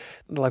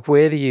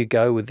where do you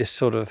go with this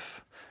sort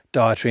of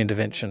dietary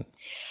intervention?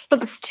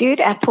 Look, stewed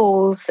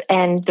apples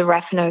and the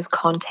raffinose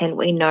content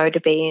we know to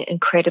be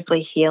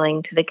incredibly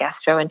healing to the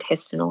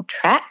gastrointestinal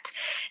tract.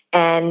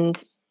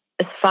 And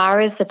as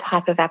far as the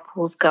type of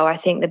apples go, I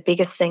think the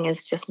biggest thing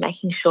is just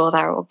making sure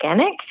they're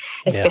organic,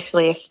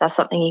 especially if that's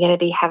something you're going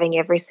to be having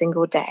every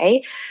single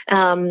day.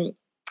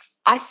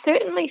 I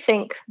certainly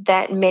think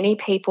that many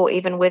people,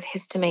 even with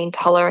histamine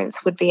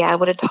tolerance, would be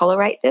able to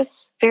tolerate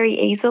this very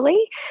easily.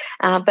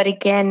 But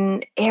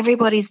again,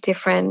 everybody's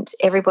different.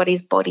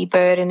 Everybody's body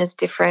burden is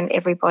different.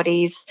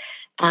 Everybody's,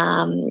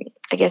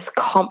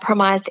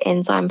 compromised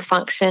enzyme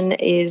function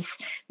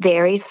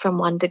varies from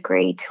one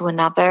degree to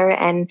another.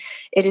 And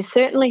it is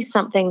certainly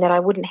something that I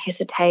wouldn't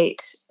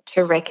hesitate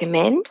to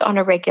recommend on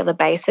a regular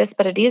basis,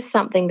 but it is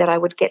something that I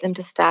would get them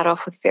to start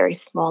off with very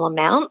small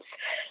amounts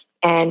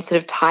and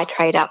sort of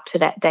titrate up to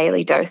that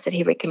daily dose that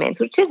he recommends,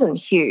 which isn't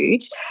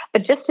huge,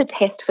 but just to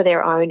test for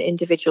their own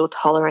individual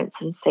tolerance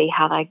and see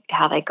how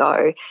they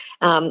go.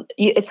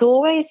 It's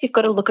always, you've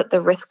got to look at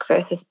the risk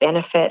versus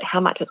benefit, how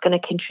much it's going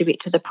to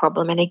contribute to the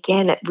problem. And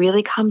again, it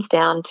really comes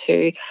down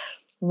to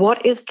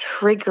what is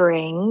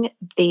triggering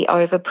the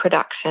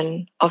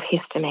overproduction of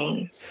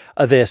histamine.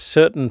 Are there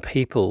certain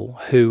people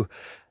who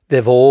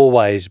they've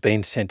always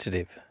been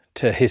sensitive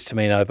to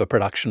histamine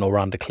overproduction or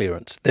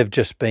underclearance? They've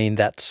just been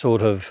that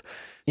sort of,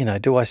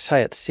 do I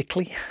say it's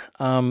sickly?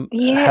 Have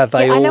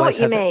they I know always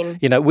what you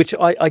mean. Which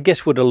I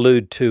guess would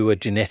allude to a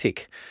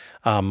genetic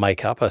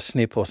makeup, a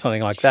SNP or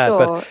something like that.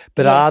 Sure.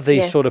 But are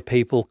these sort of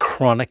people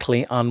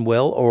chronically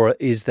unwell, or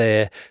is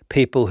there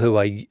people who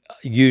are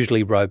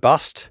usually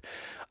robust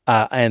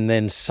and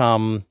then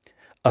some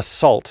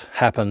assault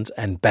happens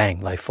and bang,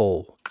 they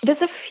fall?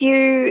 There's a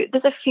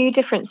few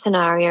different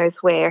scenarios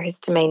where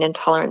histamine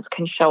intolerance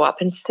can show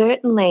up, and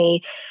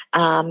certainly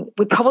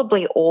we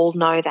probably all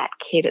know that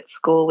kid at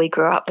school we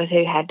grew up with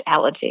who had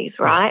allergies,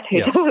 right? Who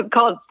has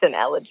constant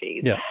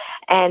allergies. Yeah.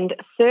 And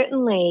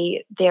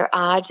certainly there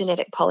are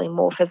genetic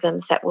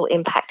polymorphisms that will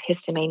impact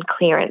histamine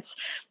clearance.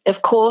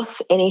 Of course,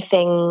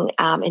 anything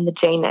in the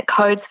gene that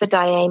codes for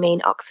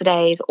diamine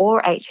oxidase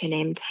or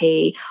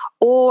HNMT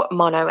or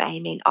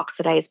monoamine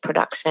oxidase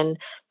production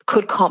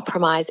could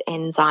compromise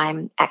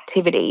enzyme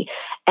activity.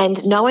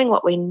 And knowing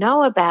what we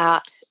know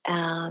about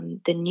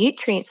the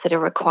nutrients that are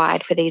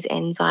required for these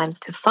enzymes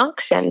to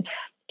function,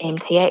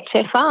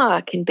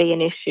 MTHFR can be an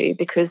issue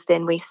because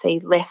then we see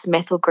less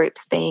methyl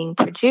groups being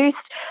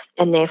produced,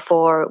 and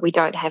therefore we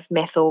don't have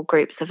methyl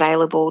groups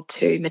available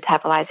to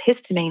metabolize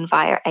histamine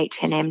via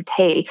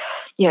HNMT.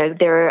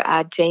 There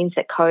are genes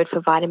that code for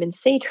vitamin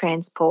C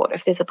transport.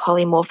 If there's a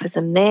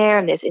polymorphism there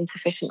and there's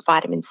insufficient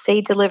vitamin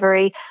C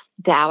delivery,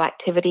 DAO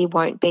activity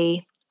won't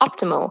be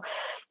optimal.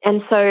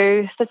 And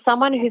so for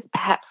someone who's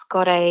perhaps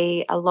got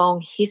a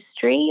long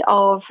history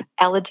of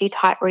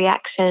allergy-type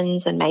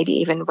reactions and maybe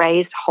even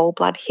raised whole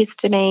blood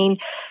histamine,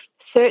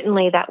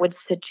 certainly that would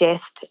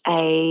suggest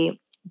a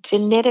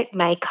genetic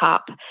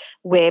makeup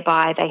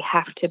whereby they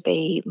have to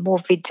be more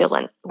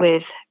vigilant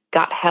with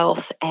gut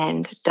health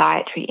and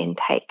dietary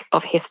intake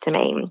of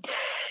histamine.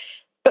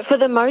 But for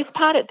the most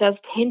part, it does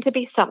tend to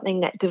be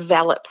something that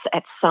develops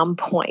at some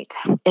point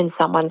in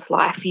someone's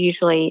life,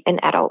 usually in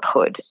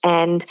adulthood.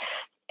 And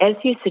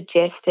as you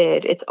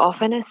suggested, it's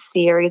often a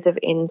series of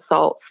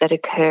insults that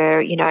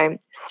occur,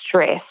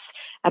 stress,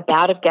 a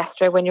bout of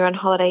gastro when you're on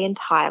holiday in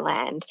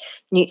Thailand,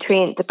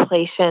 nutrient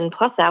depletion,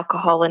 plus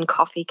alcohol and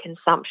coffee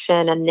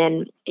consumption, and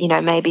then,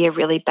 maybe a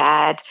really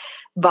bad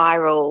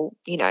viral,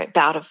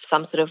 bout of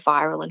some sort of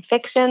viral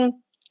infection.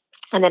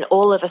 And then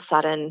all of a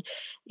sudden,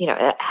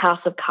 a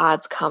house of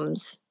cards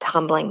comes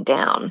tumbling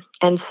down.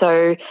 And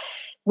so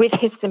with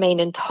histamine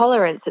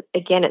intolerance,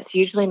 again, it's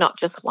usually not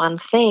just one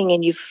thing,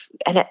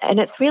 and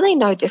it's really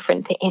no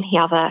different to any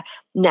other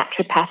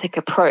naturopathic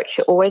approach.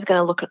 You're always going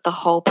to look at the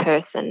whole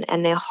person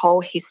and their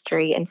whole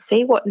history and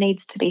see what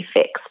needs to be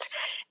fixed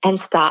and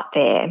start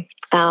there.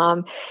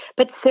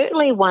 But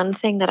certainly one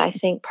thing that I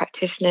think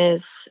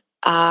practitioners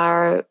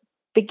are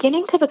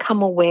beginning to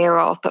become aware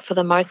of, but for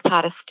the most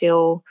part are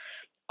still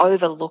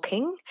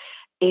overlooking,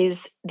 is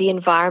the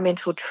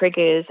environmental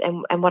triggers.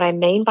 And what I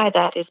mean by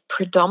that is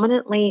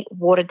predominantly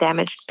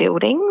water-damaged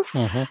buildings,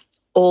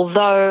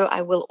 although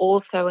I will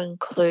also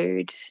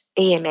include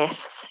EMFs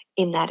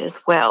in that as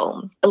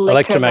well.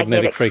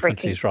 Electromagnetic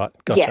frequencies, right.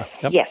 Gotcha.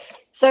 Yes.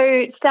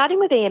 So starting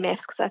with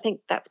EMFs, because I think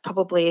that's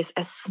probably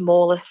a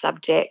smaller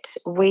subject,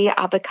 we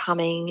are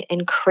becoming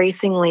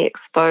increasingly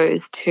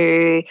exposed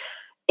to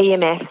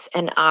EMFs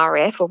and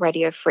RF or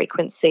radio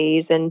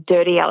frequencies and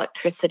dirty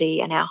electricity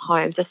in our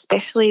homes,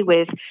 especially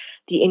with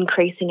the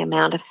increasing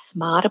amount of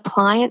smart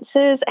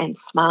appliances and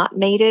smart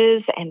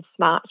meters and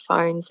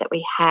smartphones that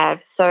we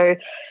have. So,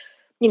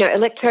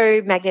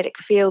 electromagnetic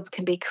fields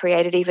can be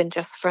created even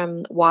just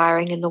from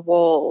wiring in the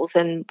walls,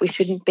 and we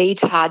shouldn't be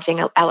charging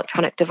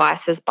electronic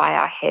devices by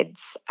our heads,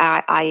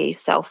 i.e.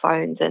 cell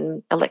phones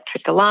and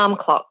electric alarm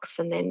clocks.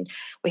 And then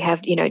we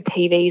have,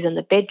 TVs in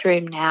the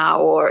bedroom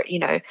now, or,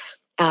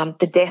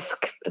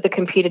 the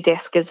computer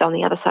desk is on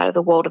the other side of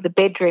the wall to the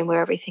bedroom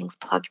where everything's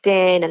plugged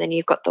in, and then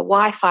you've got the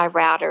Wi-Fi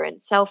router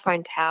and cell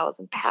phone towers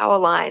and power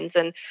lines,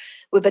 and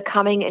we're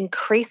becoming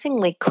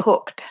increasingly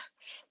cooked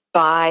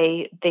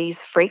by these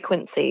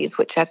frequencies,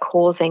 which are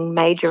causing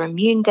major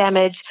immune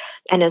damage.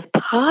 And as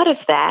part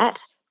of that,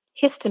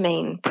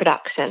 histamine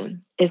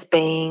production is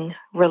being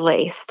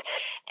released.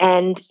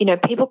 And,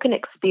 people can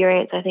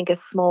experience, I think, a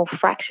small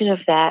fraction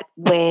of that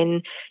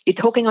when you're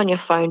talking on your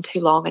phone too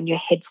long and your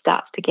head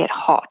starts to get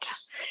hot,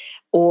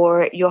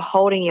 or you're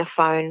holding your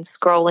phone,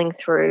 scrolling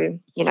through,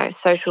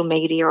 social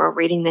media or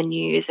reading the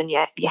news, and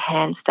your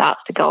hand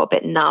starts to go a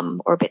bit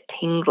numb or a bit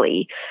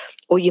tingly,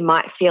 or you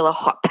might feel a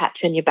hot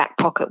patch in your back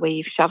pocket where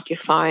you've shoved your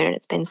phone and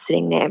it's been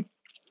sitting there,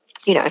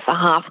 for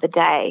half the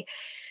day.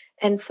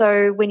 And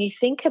so when you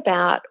think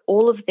about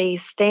all of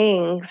these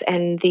things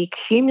and the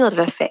cumulative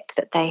effect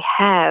that they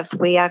have,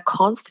 we are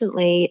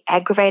constantly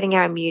aggravating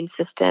our immune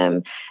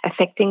system,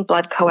 affecting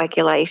blood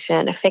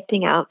coagulation,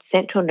 affecting our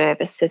central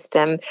nervous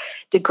system,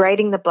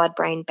 degrading the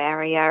blood-brain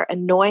barrier,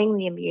 annoying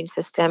the immune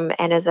system.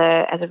 And as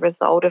a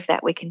result of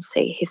that, we can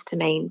see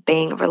histamine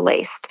being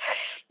released.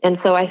 And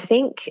so I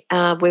think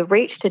we've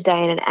reached a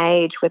day and an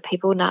age where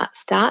people need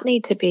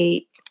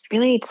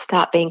to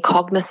start being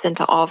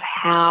cognizant of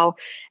how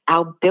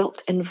our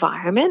built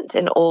environment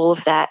and all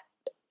of that,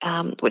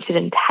 which it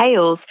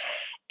entails,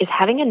 is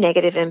having a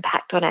negative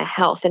impact on our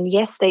health. And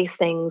yes, these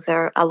things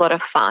are a lot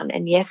of fun,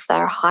 and yes,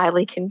 they're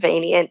highly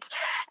convenient.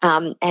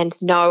 And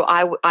no,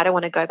 I don't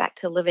want to go back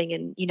to living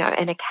in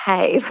a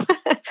cave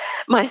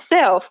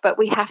myself, but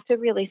we have to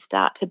really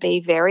start to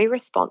be very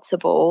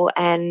responsible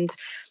and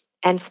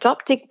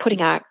stop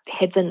putting our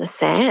heads in the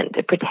sand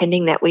and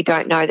pretending that we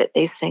don't know that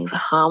these things are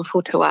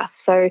harmful to us.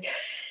 So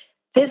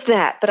there's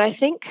that. But I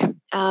think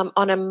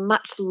on a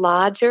much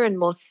larger and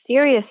more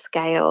serious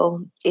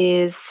scale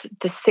is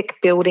the sick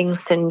building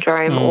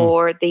syndrome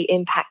or the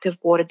impact of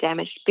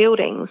water-damaged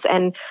buildings.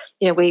 And,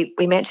 we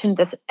mentioned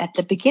this at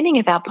the beginning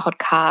of our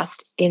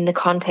podcast in the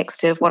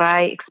context of what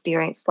I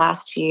experienced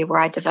last year, where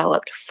I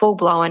developed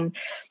full-blown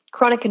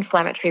chronic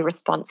inflammatory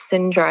response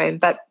syndrome.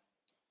 But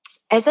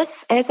as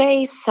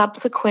a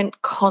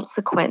subsequent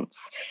consequence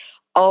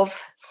of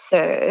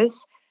CIRS,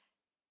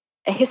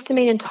 a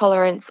histamine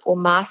intolerance or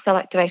mast cell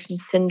activation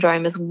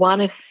syndrome is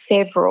one of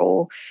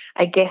several,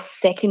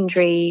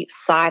 secondary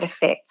side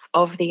effects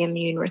of the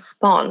immune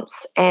response.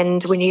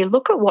 And when you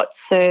look at what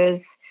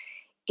CIRS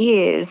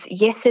is,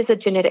 yes, there's a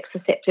genetic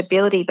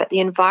susceptibility, but the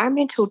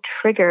environmental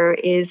trigger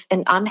is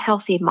an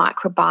unhealthy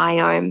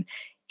microbiome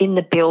in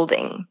the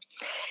building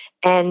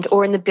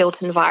or in the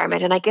built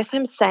environment. And I guess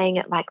I'm saying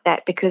it like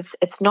that because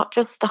it's not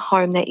just the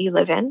home that you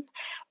live in,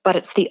 but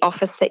it's the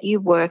office that you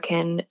work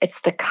in, it's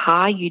the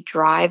car you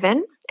drive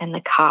in, and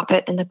the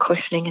carpet and the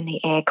cushioning and the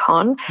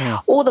aircon,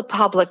 or the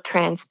public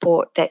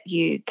transport that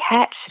you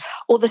catch,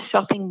 or the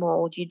shopping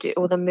mall you do,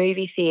 or the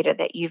movie theatre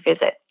that you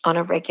visit on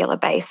a regular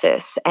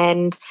basis.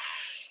 And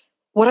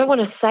what I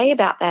want to say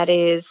about that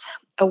is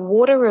a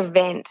water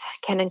event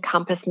can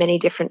encompass many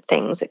different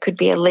things. It could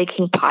be a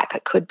leaking pipe,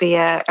 it could be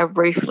a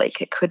roof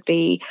leak, it could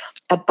be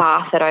a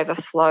bath that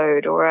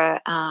overflowed, or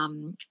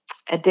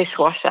a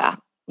dishwasher,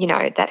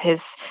 that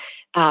has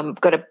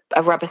got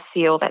a rubber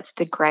seal that's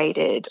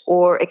degraded,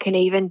 or it can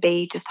even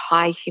be just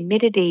high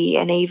humidity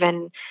and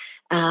even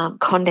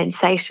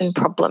condensation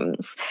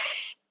problems.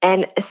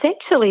 And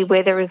essentially,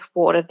 where there is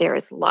water, there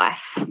is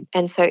life.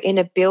 And so in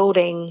a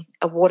building,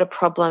 a water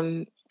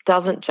problem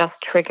doesn't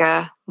just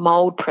trigger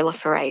mold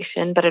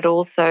proliferation, but it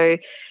also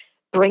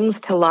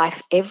brings to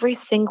life every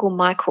single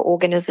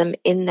microorganism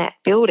in that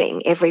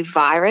building, every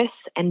virus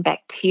and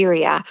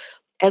bacteria,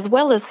 as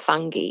well as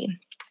fungi.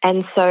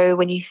 And so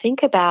when you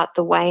think about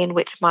the way in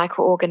which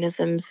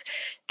microorganisms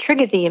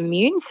trigger the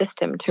immune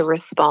system to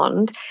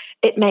respond,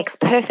 it makes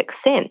perfect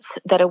sense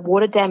that a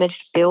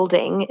water-damaged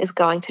building is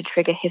going to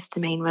trigger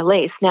histamine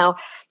release. Now,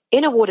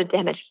 in a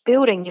water-damaged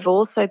building, you've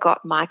also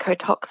got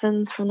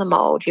mycotoxins from the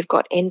mold, you've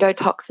got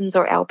endotoxins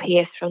or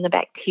LPS from the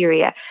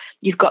bacteria,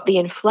 you've got the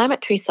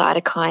inflammatory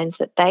cytokines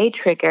that they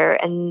trigger,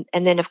 and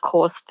then, of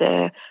course,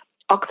 the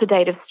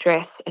oxidative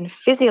stress and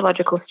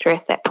physiological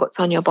stress that puts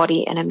on your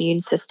body and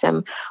immune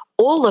system,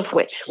 all of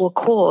which will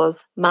cause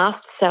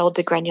mast cell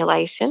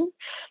degranulation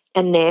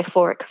and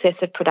therefore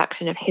excessive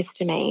production of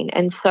histamine.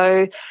 And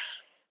so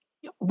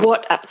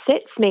what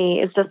upsets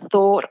me is the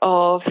thought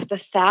of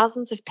the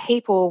thousands of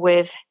people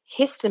with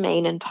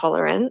histamine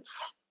intolerance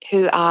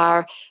who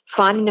are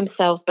finding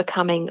themselves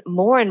becoming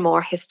more and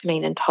more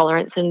histamine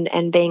intolerant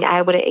and being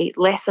able to eat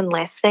less and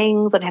less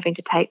things and having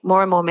to take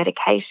more and more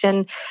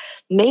medication.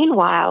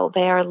 Meanwhile,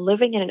 they are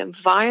living in an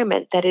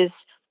environment that is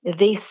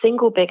the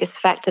single biggest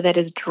factor that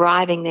is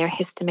driving their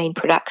histamine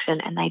production,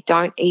 and they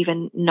don't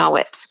even know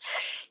it.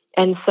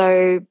 And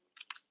so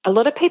a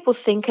lot of people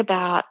think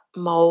about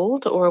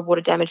mold or a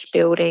water-damaged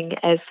building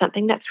as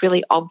something that's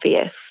really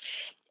obvious,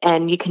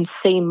 and you can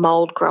see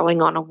mold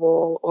growing on a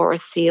wall or a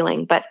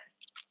ceiling. But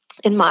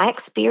in my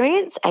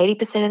experience,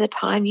 80% of the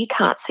time, you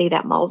can't see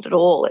that mold at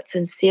all. It's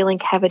in ceiling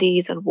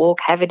cavities and wall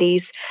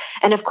cavities.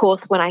 And of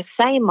course, when I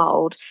say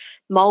mold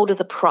is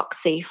a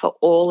proxy for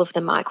all of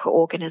the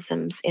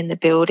microorganisms in the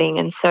building.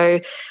 And so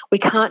we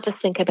can't just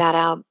think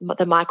about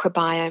the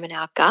microbiome in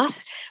our gut.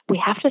 We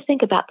have to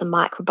think about the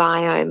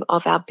microbiome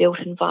of our built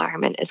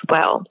environment as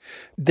well.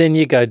 Then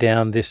you go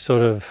down this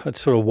it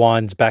sort of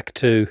winds back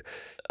to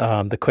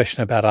the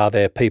question about, are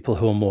there people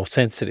who are more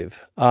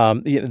sensitive?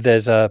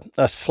 There's a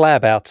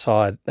slab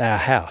outside our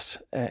house,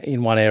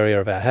 in one area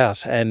of our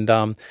house,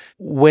 and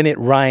when it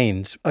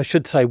rains, I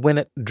should say when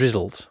it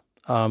drizzles,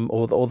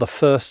 or the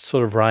first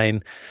sort of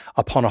rain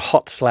upon a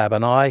hot slab,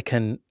 and I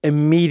can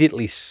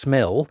immediately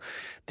smell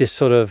this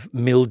sort of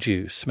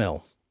mildew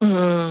smell.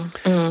 Now,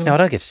 I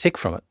don't get sick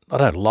from it. I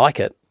don't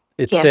like it.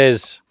 It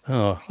says,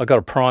 I got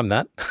to prime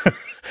that.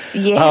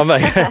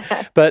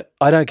 But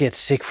I don't get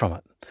sick from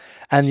it.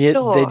 And yet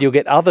then you'll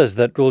get others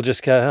that will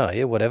just go, oh,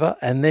 yeah, whatever.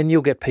 And then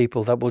you'll get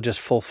people that will just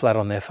fall flat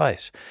on their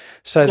face.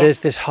 So there's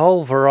this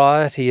whole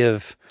variety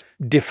of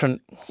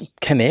different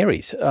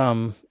canaries,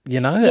 and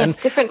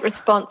different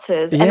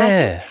responses. Yeah. And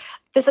I think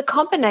there's a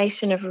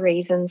combination of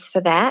reasons for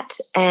that,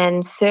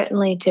 and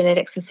certainly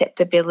genetic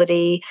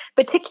susceptibility,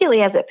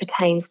 particularly as it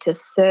pertains to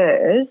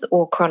CIRS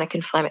or chronic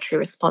inflammatory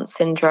response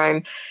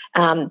syndrome,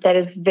 that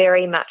is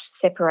very much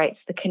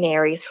separates the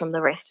canaries from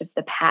the rest of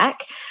the pack.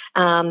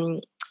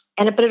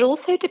 But it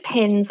also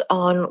depends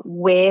on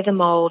where the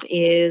mold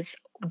is,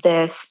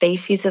 the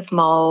species of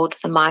mold,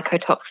 the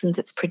mycotoxins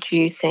it's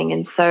producing.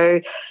 And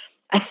so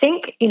I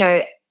think,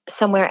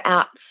 somewhere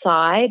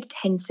outside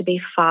tends to be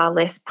far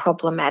less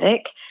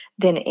problematic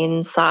than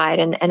inside.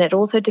 And it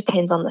also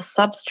depends on the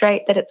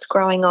substrate that it's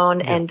growing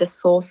on and the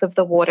source of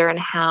the water and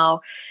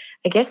how,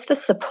 I guess, the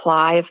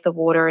supply of the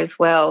water as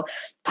well.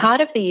 Part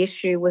of the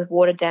issue with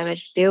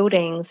water-damaged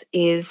buildings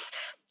is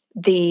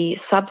the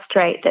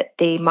substrate that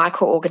the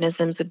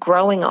microorganisms are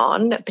growing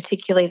on,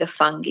 particularly the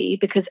fungi,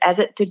 because as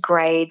it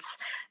degrades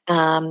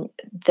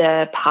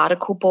the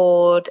particle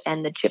board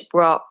and the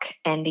gyprock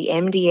and the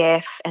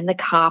MDF and the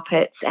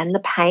carpets and the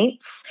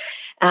paints,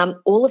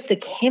 all of the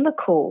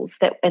chemicals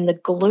and the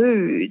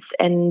glues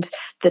and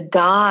the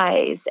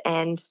dyes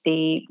and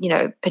the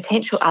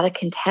potential other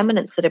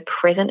contaminants that are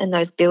present in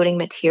those building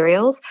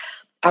materials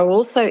are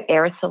also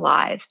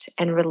aerosolized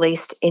and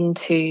released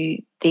into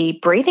the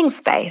breathing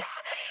space.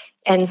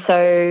 And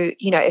so,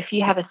 if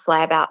you have a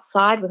slab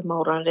outside with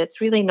mold on it,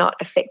 it's really not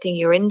affecting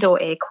your indoor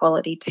air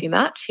quality too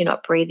much. You're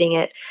not breathing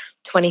it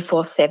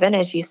 24/7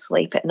 as you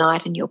sleep at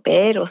night in your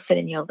bed or sit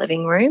in your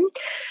living room.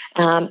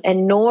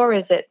 And nor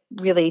is it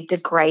really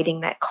degrading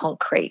that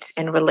concrete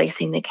and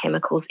releasing the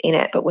chemicals in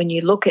it. But when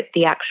you look at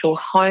the actual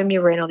home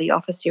you're in or the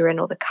office you're in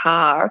or the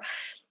car,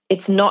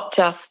 it's not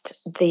just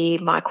the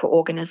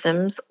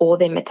microorganisms or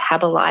their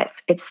metabolites,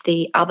 it's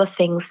the other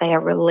things they are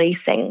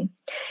releasing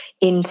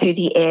into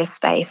the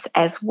airspace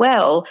as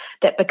well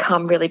that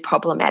become really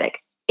problematic.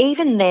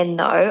 Even then,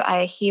 though,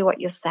 I hear what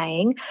you're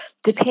saying.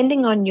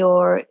 Depending on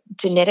your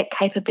genetic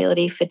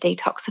capability for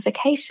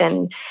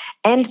detoxification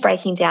and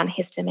breaking down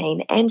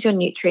histamine and your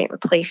nutrient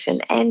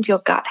repletion and your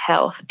gut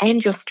health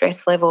and your stress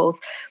levels,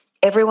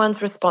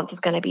 everyone's response is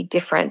going to be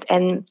different.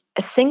 And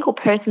a single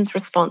person's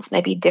response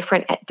may be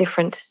different at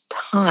different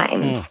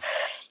times.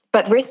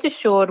 But rest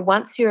assured,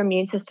 once your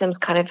immune system's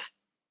kind of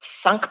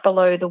sunk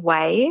below the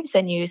waves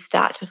and you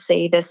start to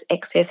see this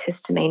excess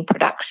histamine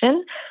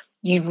production,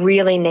 you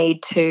really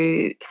need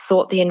to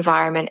sort the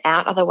environment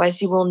out.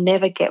 Otherwise, you will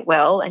never get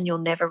well and you'll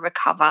never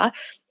recover,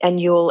 and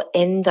you'll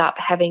end up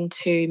having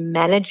to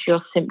manage your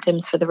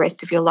symptoms for the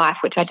rest of your life,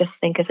 which I just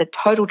think is a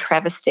total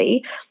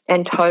travesty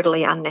and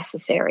totally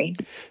unnecessary.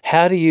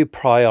 How do you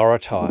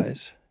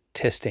prioritise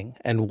testing,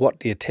 and what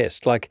do you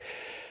test? Like,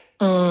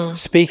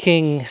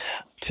 speaking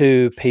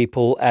to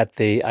people at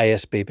the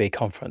ASBB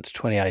conference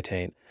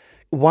 2018,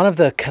 one of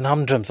the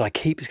conundrums I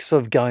keep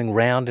sort of going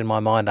round in my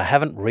mind, I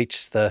haven't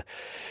reached the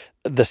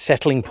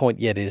settling point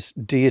yet, is,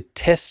 do you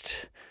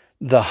test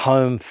the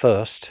home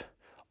first,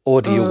 or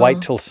do you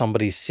wait till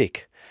somebody's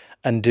sick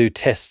and do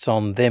tests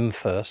on them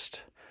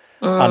first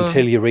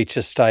until you reach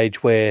a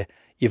stage where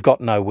you've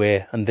got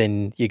nowhere and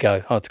then you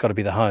go, oh, it's got to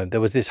be the home? There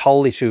was this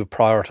whole issue of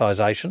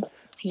prioritisation.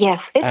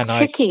 Yes, it's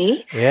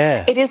tricky.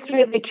 It is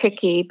really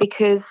tricky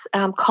because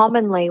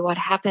commonly what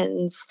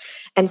happens,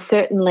 and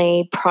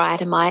certainly prior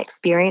to my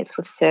experience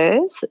with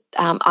SIRS,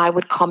 I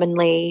would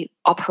commonly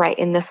operate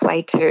in this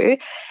way too,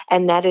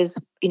 and that is,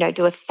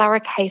 do a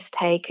thorough case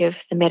take of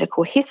the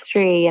medical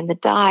history and the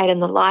diet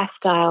and the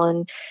lifestyle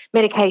and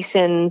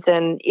medications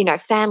and,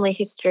 family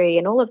history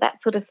and all of that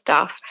sort of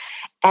stuff.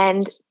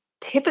 And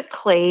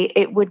typically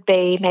it would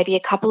be maybe a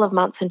couple of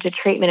months into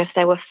treatment if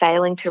they were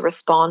failing to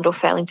respond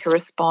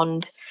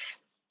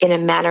in a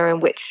manner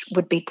in which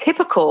would be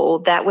typical,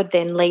 that would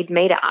then lead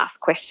me to ask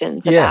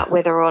questions about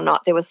whether or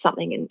not there was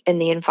something in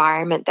the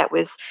environment that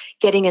was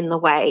getting in the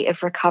way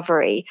of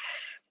recovery.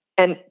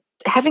 And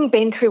having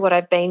been through what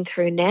I've been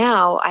through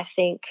now, I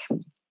think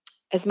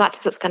as much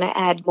as it's going to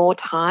add more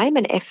time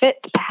and effort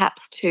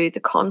perhaps to the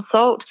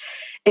consult,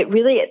 it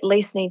really at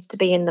least needs to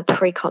be in the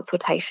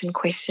pre-consultation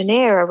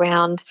questionnaire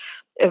around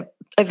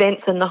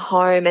events in the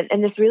home.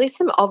 And there's really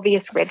some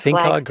obvious red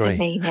flags to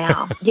me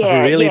now.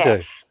 I really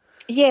do.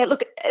 Yeah,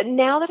 look,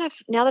 now that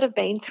I've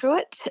been through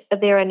it,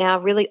 there are now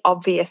really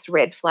obvious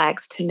red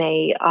flags to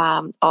me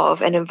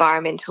of an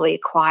environmentally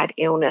acquired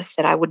illness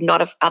that I would not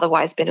have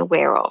otherwise been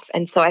aware of.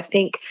 And so I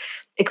think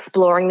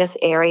exploring this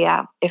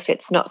area, if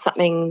it's not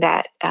something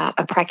that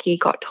a pracky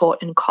got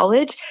taught in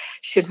college,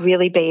 should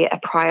really be a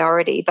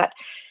priority. But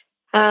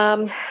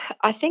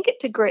I think it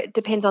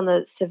depends on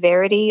the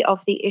severity of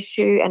the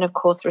issue and, of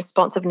course,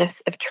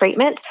 responsiveness of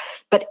treatment.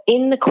 But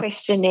in the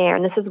questionnaire,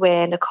 and this is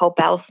where Nicole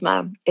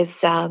Balsma is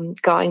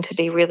going to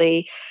be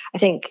really, I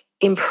think,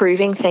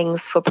 improving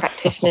things for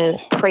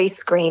practitioners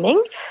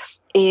pre-screening,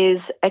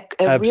 is a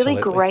really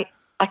great.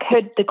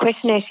 Like the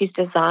questionnaire she's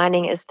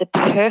designing is the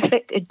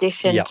perfect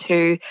addition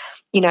to,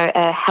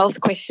 a health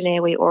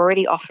questionnaire we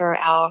already offer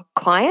our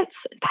clients,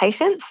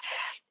 patients.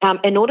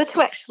 In order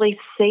to actually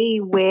see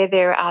where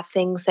there are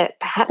things that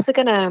perhaps are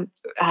going to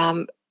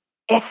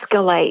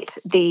escalate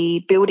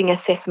the building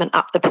assessment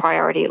up the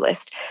priority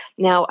list.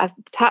 Now, I've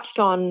touched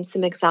on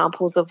some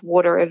examples of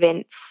water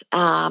events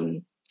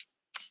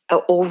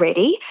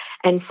already,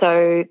 and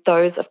so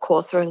those, of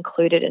course, are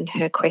included in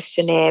her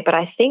questionnaire. But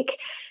I think,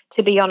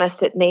 to be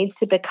honest, it needs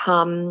to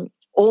become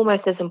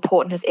almost as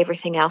important as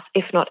everything else,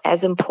 if not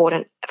as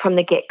important from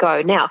the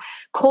get-go. Now,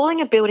 calling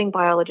a building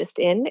biologist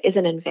in is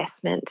an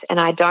investment, and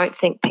I don't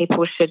think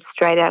people should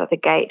straight out of the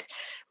gate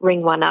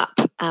ring one up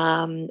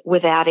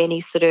without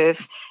any sort of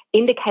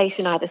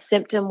indication, either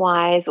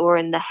symptom-wise or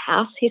in the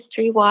house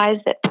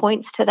history-wise, that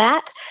points to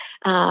that,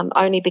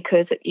 only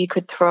because you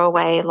could throw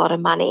away a lot of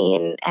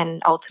money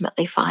and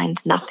ultimately find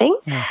nothing,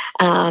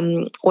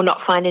 or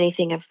not find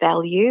anything of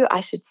value,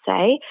 I should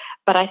say.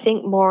 But I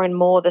think more and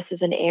more this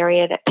is an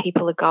area that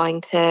people are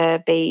going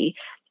to be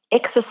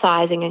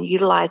exercising and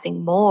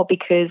utilising more,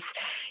 because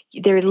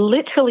there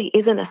literally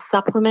isn't a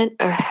supplement,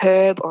 a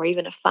herb, or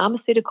even a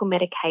pharmaceutical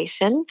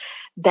medication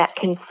that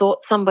can sort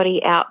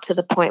somebody out to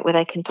the point where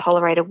they can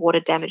tolerate a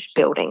water-damaged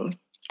building.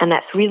 And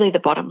that's really the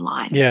bottom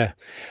line. Yeah.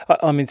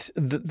 I mean,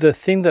 the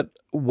thing that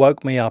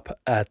woke me up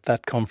at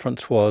that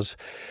conference was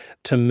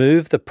to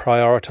move the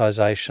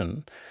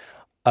prioritisation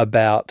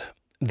about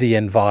the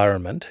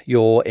environment,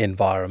 your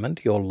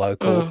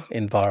local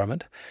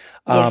environment,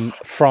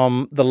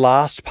 from the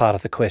last part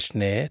of the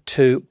questionnaire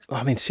to,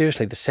 I mean,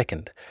 seriously, the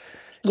second.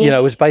 Yes.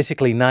 It was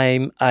basically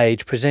name,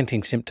 age,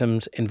 presenting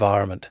symptoms,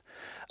 environment.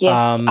 Yes,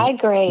 I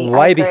agree.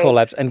 Way before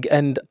labs.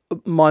 And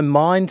my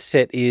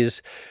mindset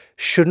is,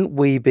 shouldn't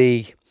we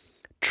be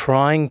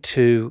trying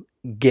to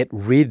get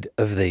rid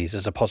of these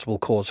as a possible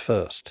cause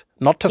first?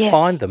 Not to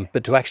find them,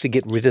 but to actually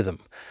get rid of them.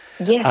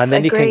 Yes, and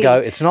then you can go,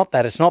 it's not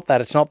that, it's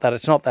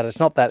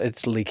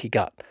leaky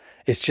gut.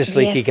 It's just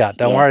leaky gut.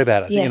 Don't worry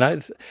about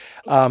it.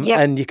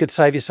 And you could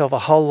save yourself a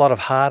whole lot of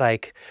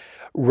heartache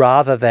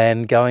rather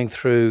than going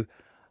through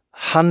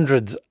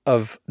hundreds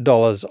of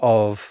dollars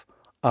of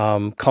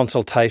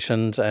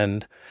consultations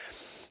and,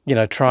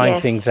 trying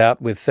things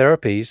out with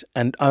therapies,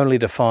 and only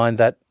to find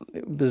that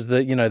it was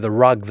the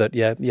rug that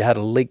you had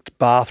a leaked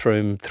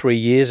bathroom 3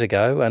 years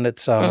ago, and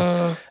it's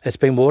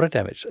been water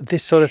damaged.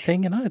 This sort of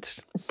thing,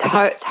 it's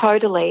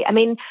totally. I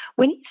mean,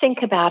 when you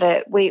think about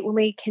it, when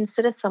we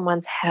consider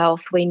someone's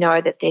health, we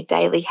know that their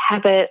daily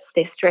habits,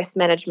 their stress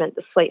management,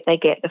 the sleep they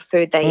get, the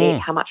food they eat,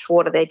 how much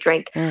water they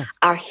drink,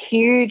 are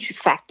huge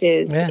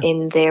factors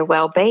in their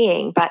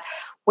well-being. But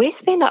we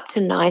spend up to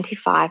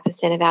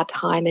 95% of our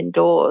time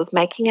indoors,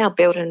 making our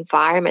built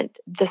environment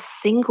the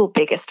single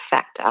biggest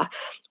factor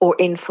or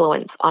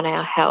influence on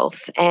our health.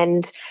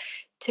 And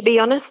to be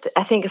honest,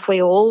 I think if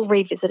we all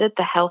revisited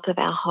the health of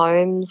our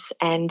homes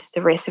and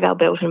the rest of our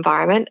built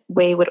environment,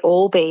 we would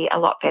all be a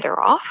lot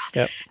better off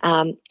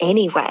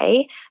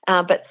anyway.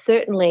 But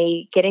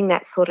certainly getting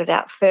that sorted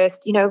out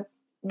first,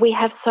 we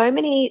have so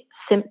many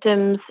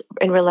symptoms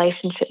in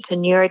relationship to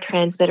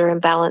neurotransmitter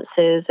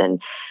imbalances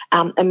and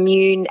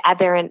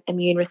aberrant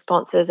immune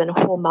responses and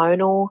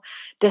hormonal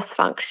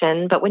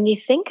dysfunction. But when you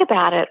think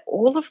about it,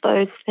 all of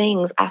those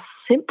things are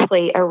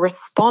simply a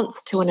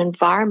response to an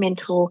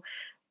environmental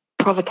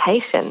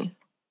provocation.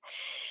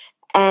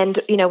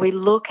 And, we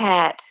look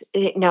at,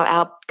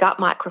 our gut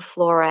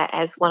microflora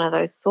as one of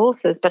those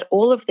sources, but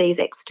all of these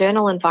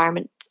external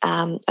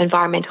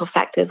environmental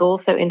factors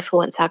also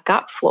influence our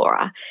gut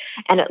flora.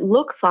 And it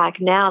looks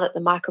like now that the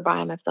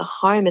microbiome of the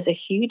home is a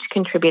huge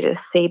contributor to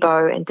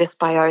SIBO and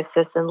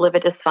dysbiosis and liver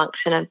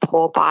dysfunction and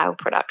poor bile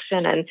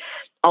production and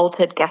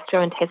altered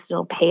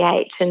gastrointestinal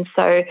pH. And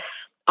so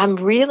I'm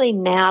really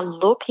now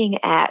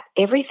looking at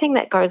everything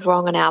that goes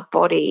wrong in our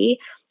body.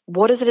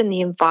 What is it in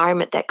the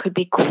environment that could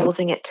be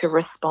causing it to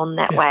respond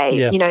that way?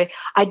 Yeah.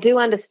 I do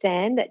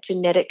understand that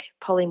genetic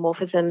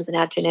polymorphisms in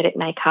our genetic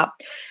makeup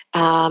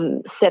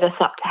set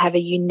us up to have a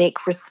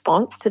unique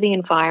response to the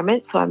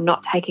environment. So I'm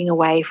not taking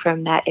away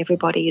from that.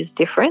 Everybody is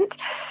different.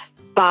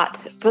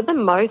 But for the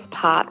most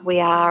part, we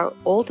are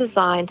all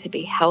designed to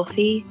be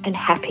healthy and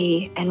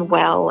happy and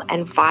well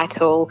and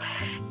vital.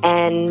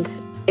 And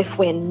if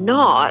we're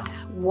not,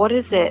 what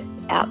is it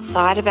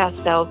outside of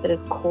ourselves that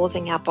is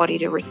causing our body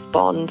to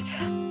respond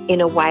in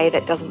a way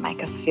that doesn't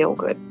make us feel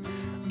good?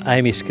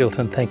 Amy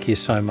Skilton, thank you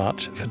so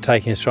much for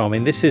taking us through. I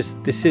mean, this is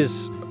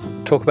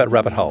talk about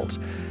rabbit holes.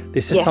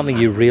 This is something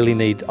you really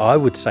need, I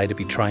would say, to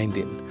be trained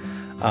in.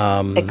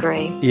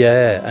 Agree.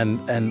 Yeah,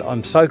 and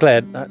I'm so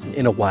glad,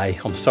 in a way,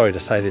 I'm sorry to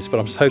say this, but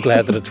I'm so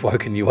glad that it's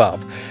woken you up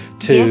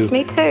to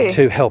me too.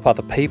 To help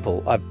other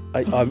people.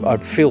 I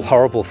feel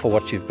horrible for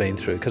what you've been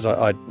through, because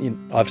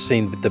I've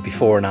seen the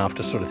before and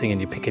after sort of thing,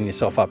 and you're picking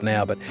yourself up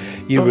now, but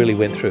you really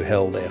went through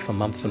hell there for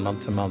months and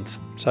months and months.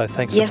 So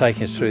thanks for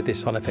taking us through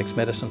this on FX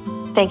Medicine.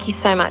 Thank you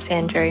so much,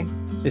 Andrew.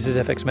 This is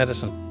FX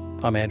Medicine.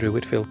 I'm Andrew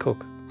Whitfield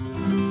Cook.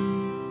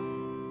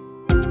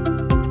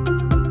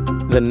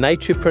 The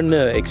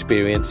Naturepreneur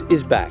Experience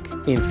is back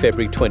in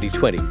February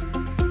 2020.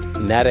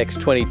 NatX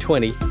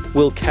 2020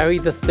 will carry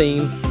the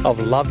theme of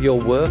love your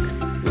work,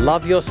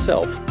 love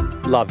yourself,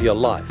 love your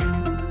life.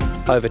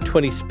 Over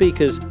 20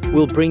 speakers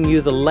will bring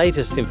you the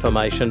latest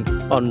information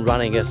on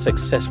running a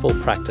successful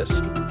practice,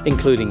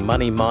 including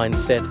money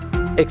mindset,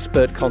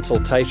 expert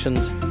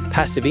consultations,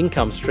 passive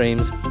income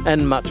streams,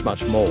 and much,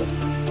 much more.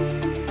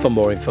 For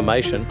more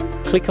information,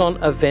 click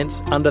on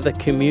Events under the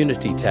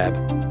Community tab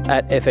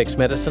at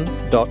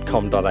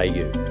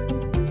fxmedicine.com.au.